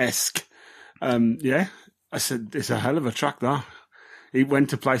Erasure-esque. I said it's a hell of a track. That it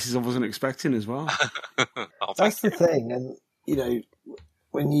went to places I wasn't expecting as well. That's the thing, and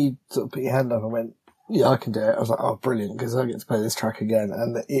when you sort of put your hand up and went, "Yeah, I can do it," I was like, "Oh, brilliant!" Because I get to play this track again,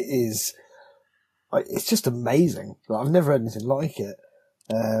 and it is. It's just amazing. I've never heard anything like it.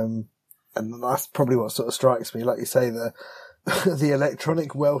 And that's probably what sort of strikes me. Like you say, the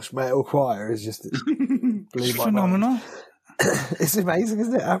electronic Welsh male choir is just blew my phenomenal. Mind. It's amazing,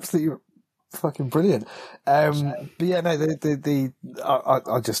 isn't it? Absolutely fucking brilliant. But yeah, no,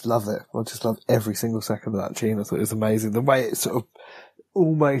 I just love it. I just love every single second of that tune. I thought it was amazing. The way it sort of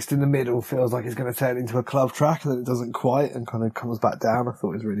almost in the middle feels like it's going to turn into a club track, and then it doesn't quite, and kind of comes back down. I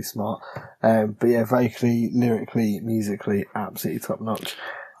thought it was really smart. But yeah, vocally, lyrically, musically, absolutely top notch.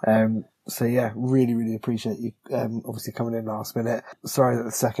 So yeah, really, really appreciate you, obviously coming in last minute. Sorry that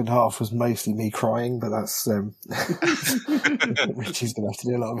the second half was mostly me crying, but that's, Richie's going to have to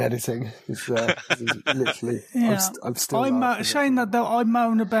do a lot of editing. It's literally, yeah. I'm still saying that though, I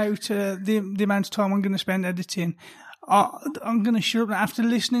moan about, the amount of time I'm going to spend editing. I'm going to shut up after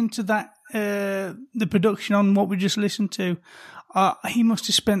listening to that, the production on what we just listened to. He must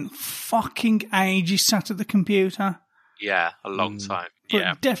have spent fucking ages sat at the computer. Yeah, a long time.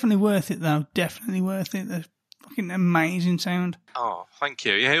 But definitely worth it, though. Definitely worth it. The fucking amazing sound. Oh, thank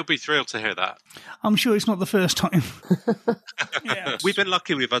you. Yeah, he'll be thrilled to hear that. I'm sure it's not the first time. Yeah. We've been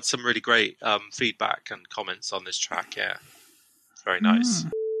lucky. We've had some really great feedback and comments on this track. Yeah, very nice.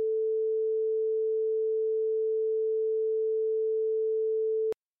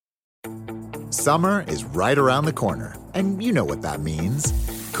 Summer is right around the corner, and you know what that means.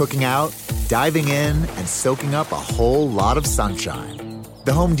 Cooking out, diving in, and soaking up a whole lot of sunshine.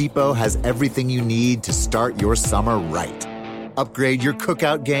 The Home Depot has everything you need to start your summer right. Upgrade your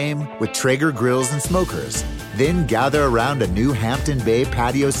cookout game with Traeger grills and smokers. Then gather around a new Hampton Bay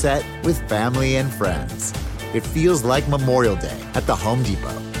patio set with family and friends. It feels like Memorial Day at the Home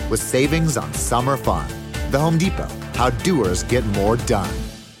Depot with savings on summer fun. The Home Depot, how doers get more done.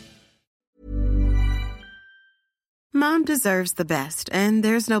 Mom deserves the best, and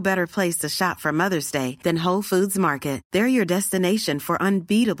there's no better place to shop for Mother's Day than Whole Foods Market. They're your destination for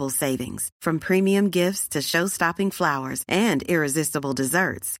unbeatable savings, from premium gifts to show-stopping flowers and irresistible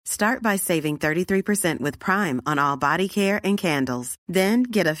desserts. Start by saving 33% with Prime on all body care and candles. Then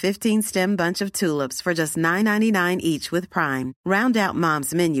get a 15-stem bunch of tulips for just $9.99 each with Prime. Round out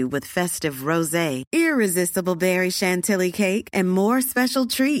Mom's menu with festive rosé, irresistible berry chantilly cake, and more special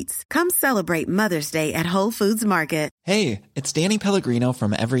treats. Come celebrate Mother's Day at Whole Foods Market. Hey, it's Danny Pellegrino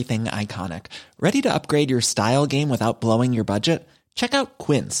from Everything Iconic. Ready to upgrade your style game without blowing your budget? Check out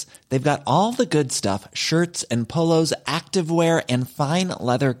Quince. They've got all the good stuff, shirts and polos, activewear, and fine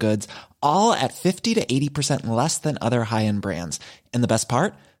leather goods, all at 50 to 80% less than other high-end brands. And the best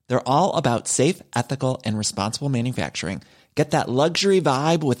part? They're all about safe, ethical, and responsible manufacturing. Get that luxury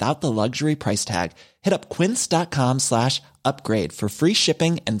vibe without the luxury price tag. Hit up quince.com/upgrade for free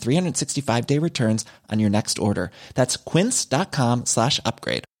shipping and 365-day returns on your next order. That's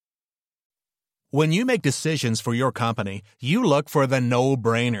quince.com/upgrade. When you make decisions for your company, you look for the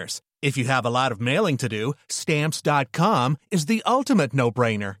no-brainers. If you have a lot of mailing to do, Stamps.com is the ultimate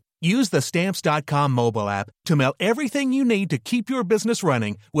no-brainer. Use the Stamps.com mobile app to mail everything you need to keep your business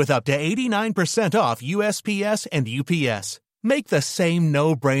running with up to 89% off USPS and UPS. Make the same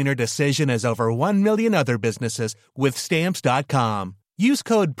no-brainer decision as over 1 million other businesses with Stamps.com. Use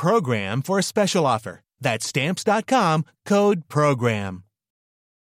code PROGRAM for a special offer. That's Stamps.com, code PROGRAM.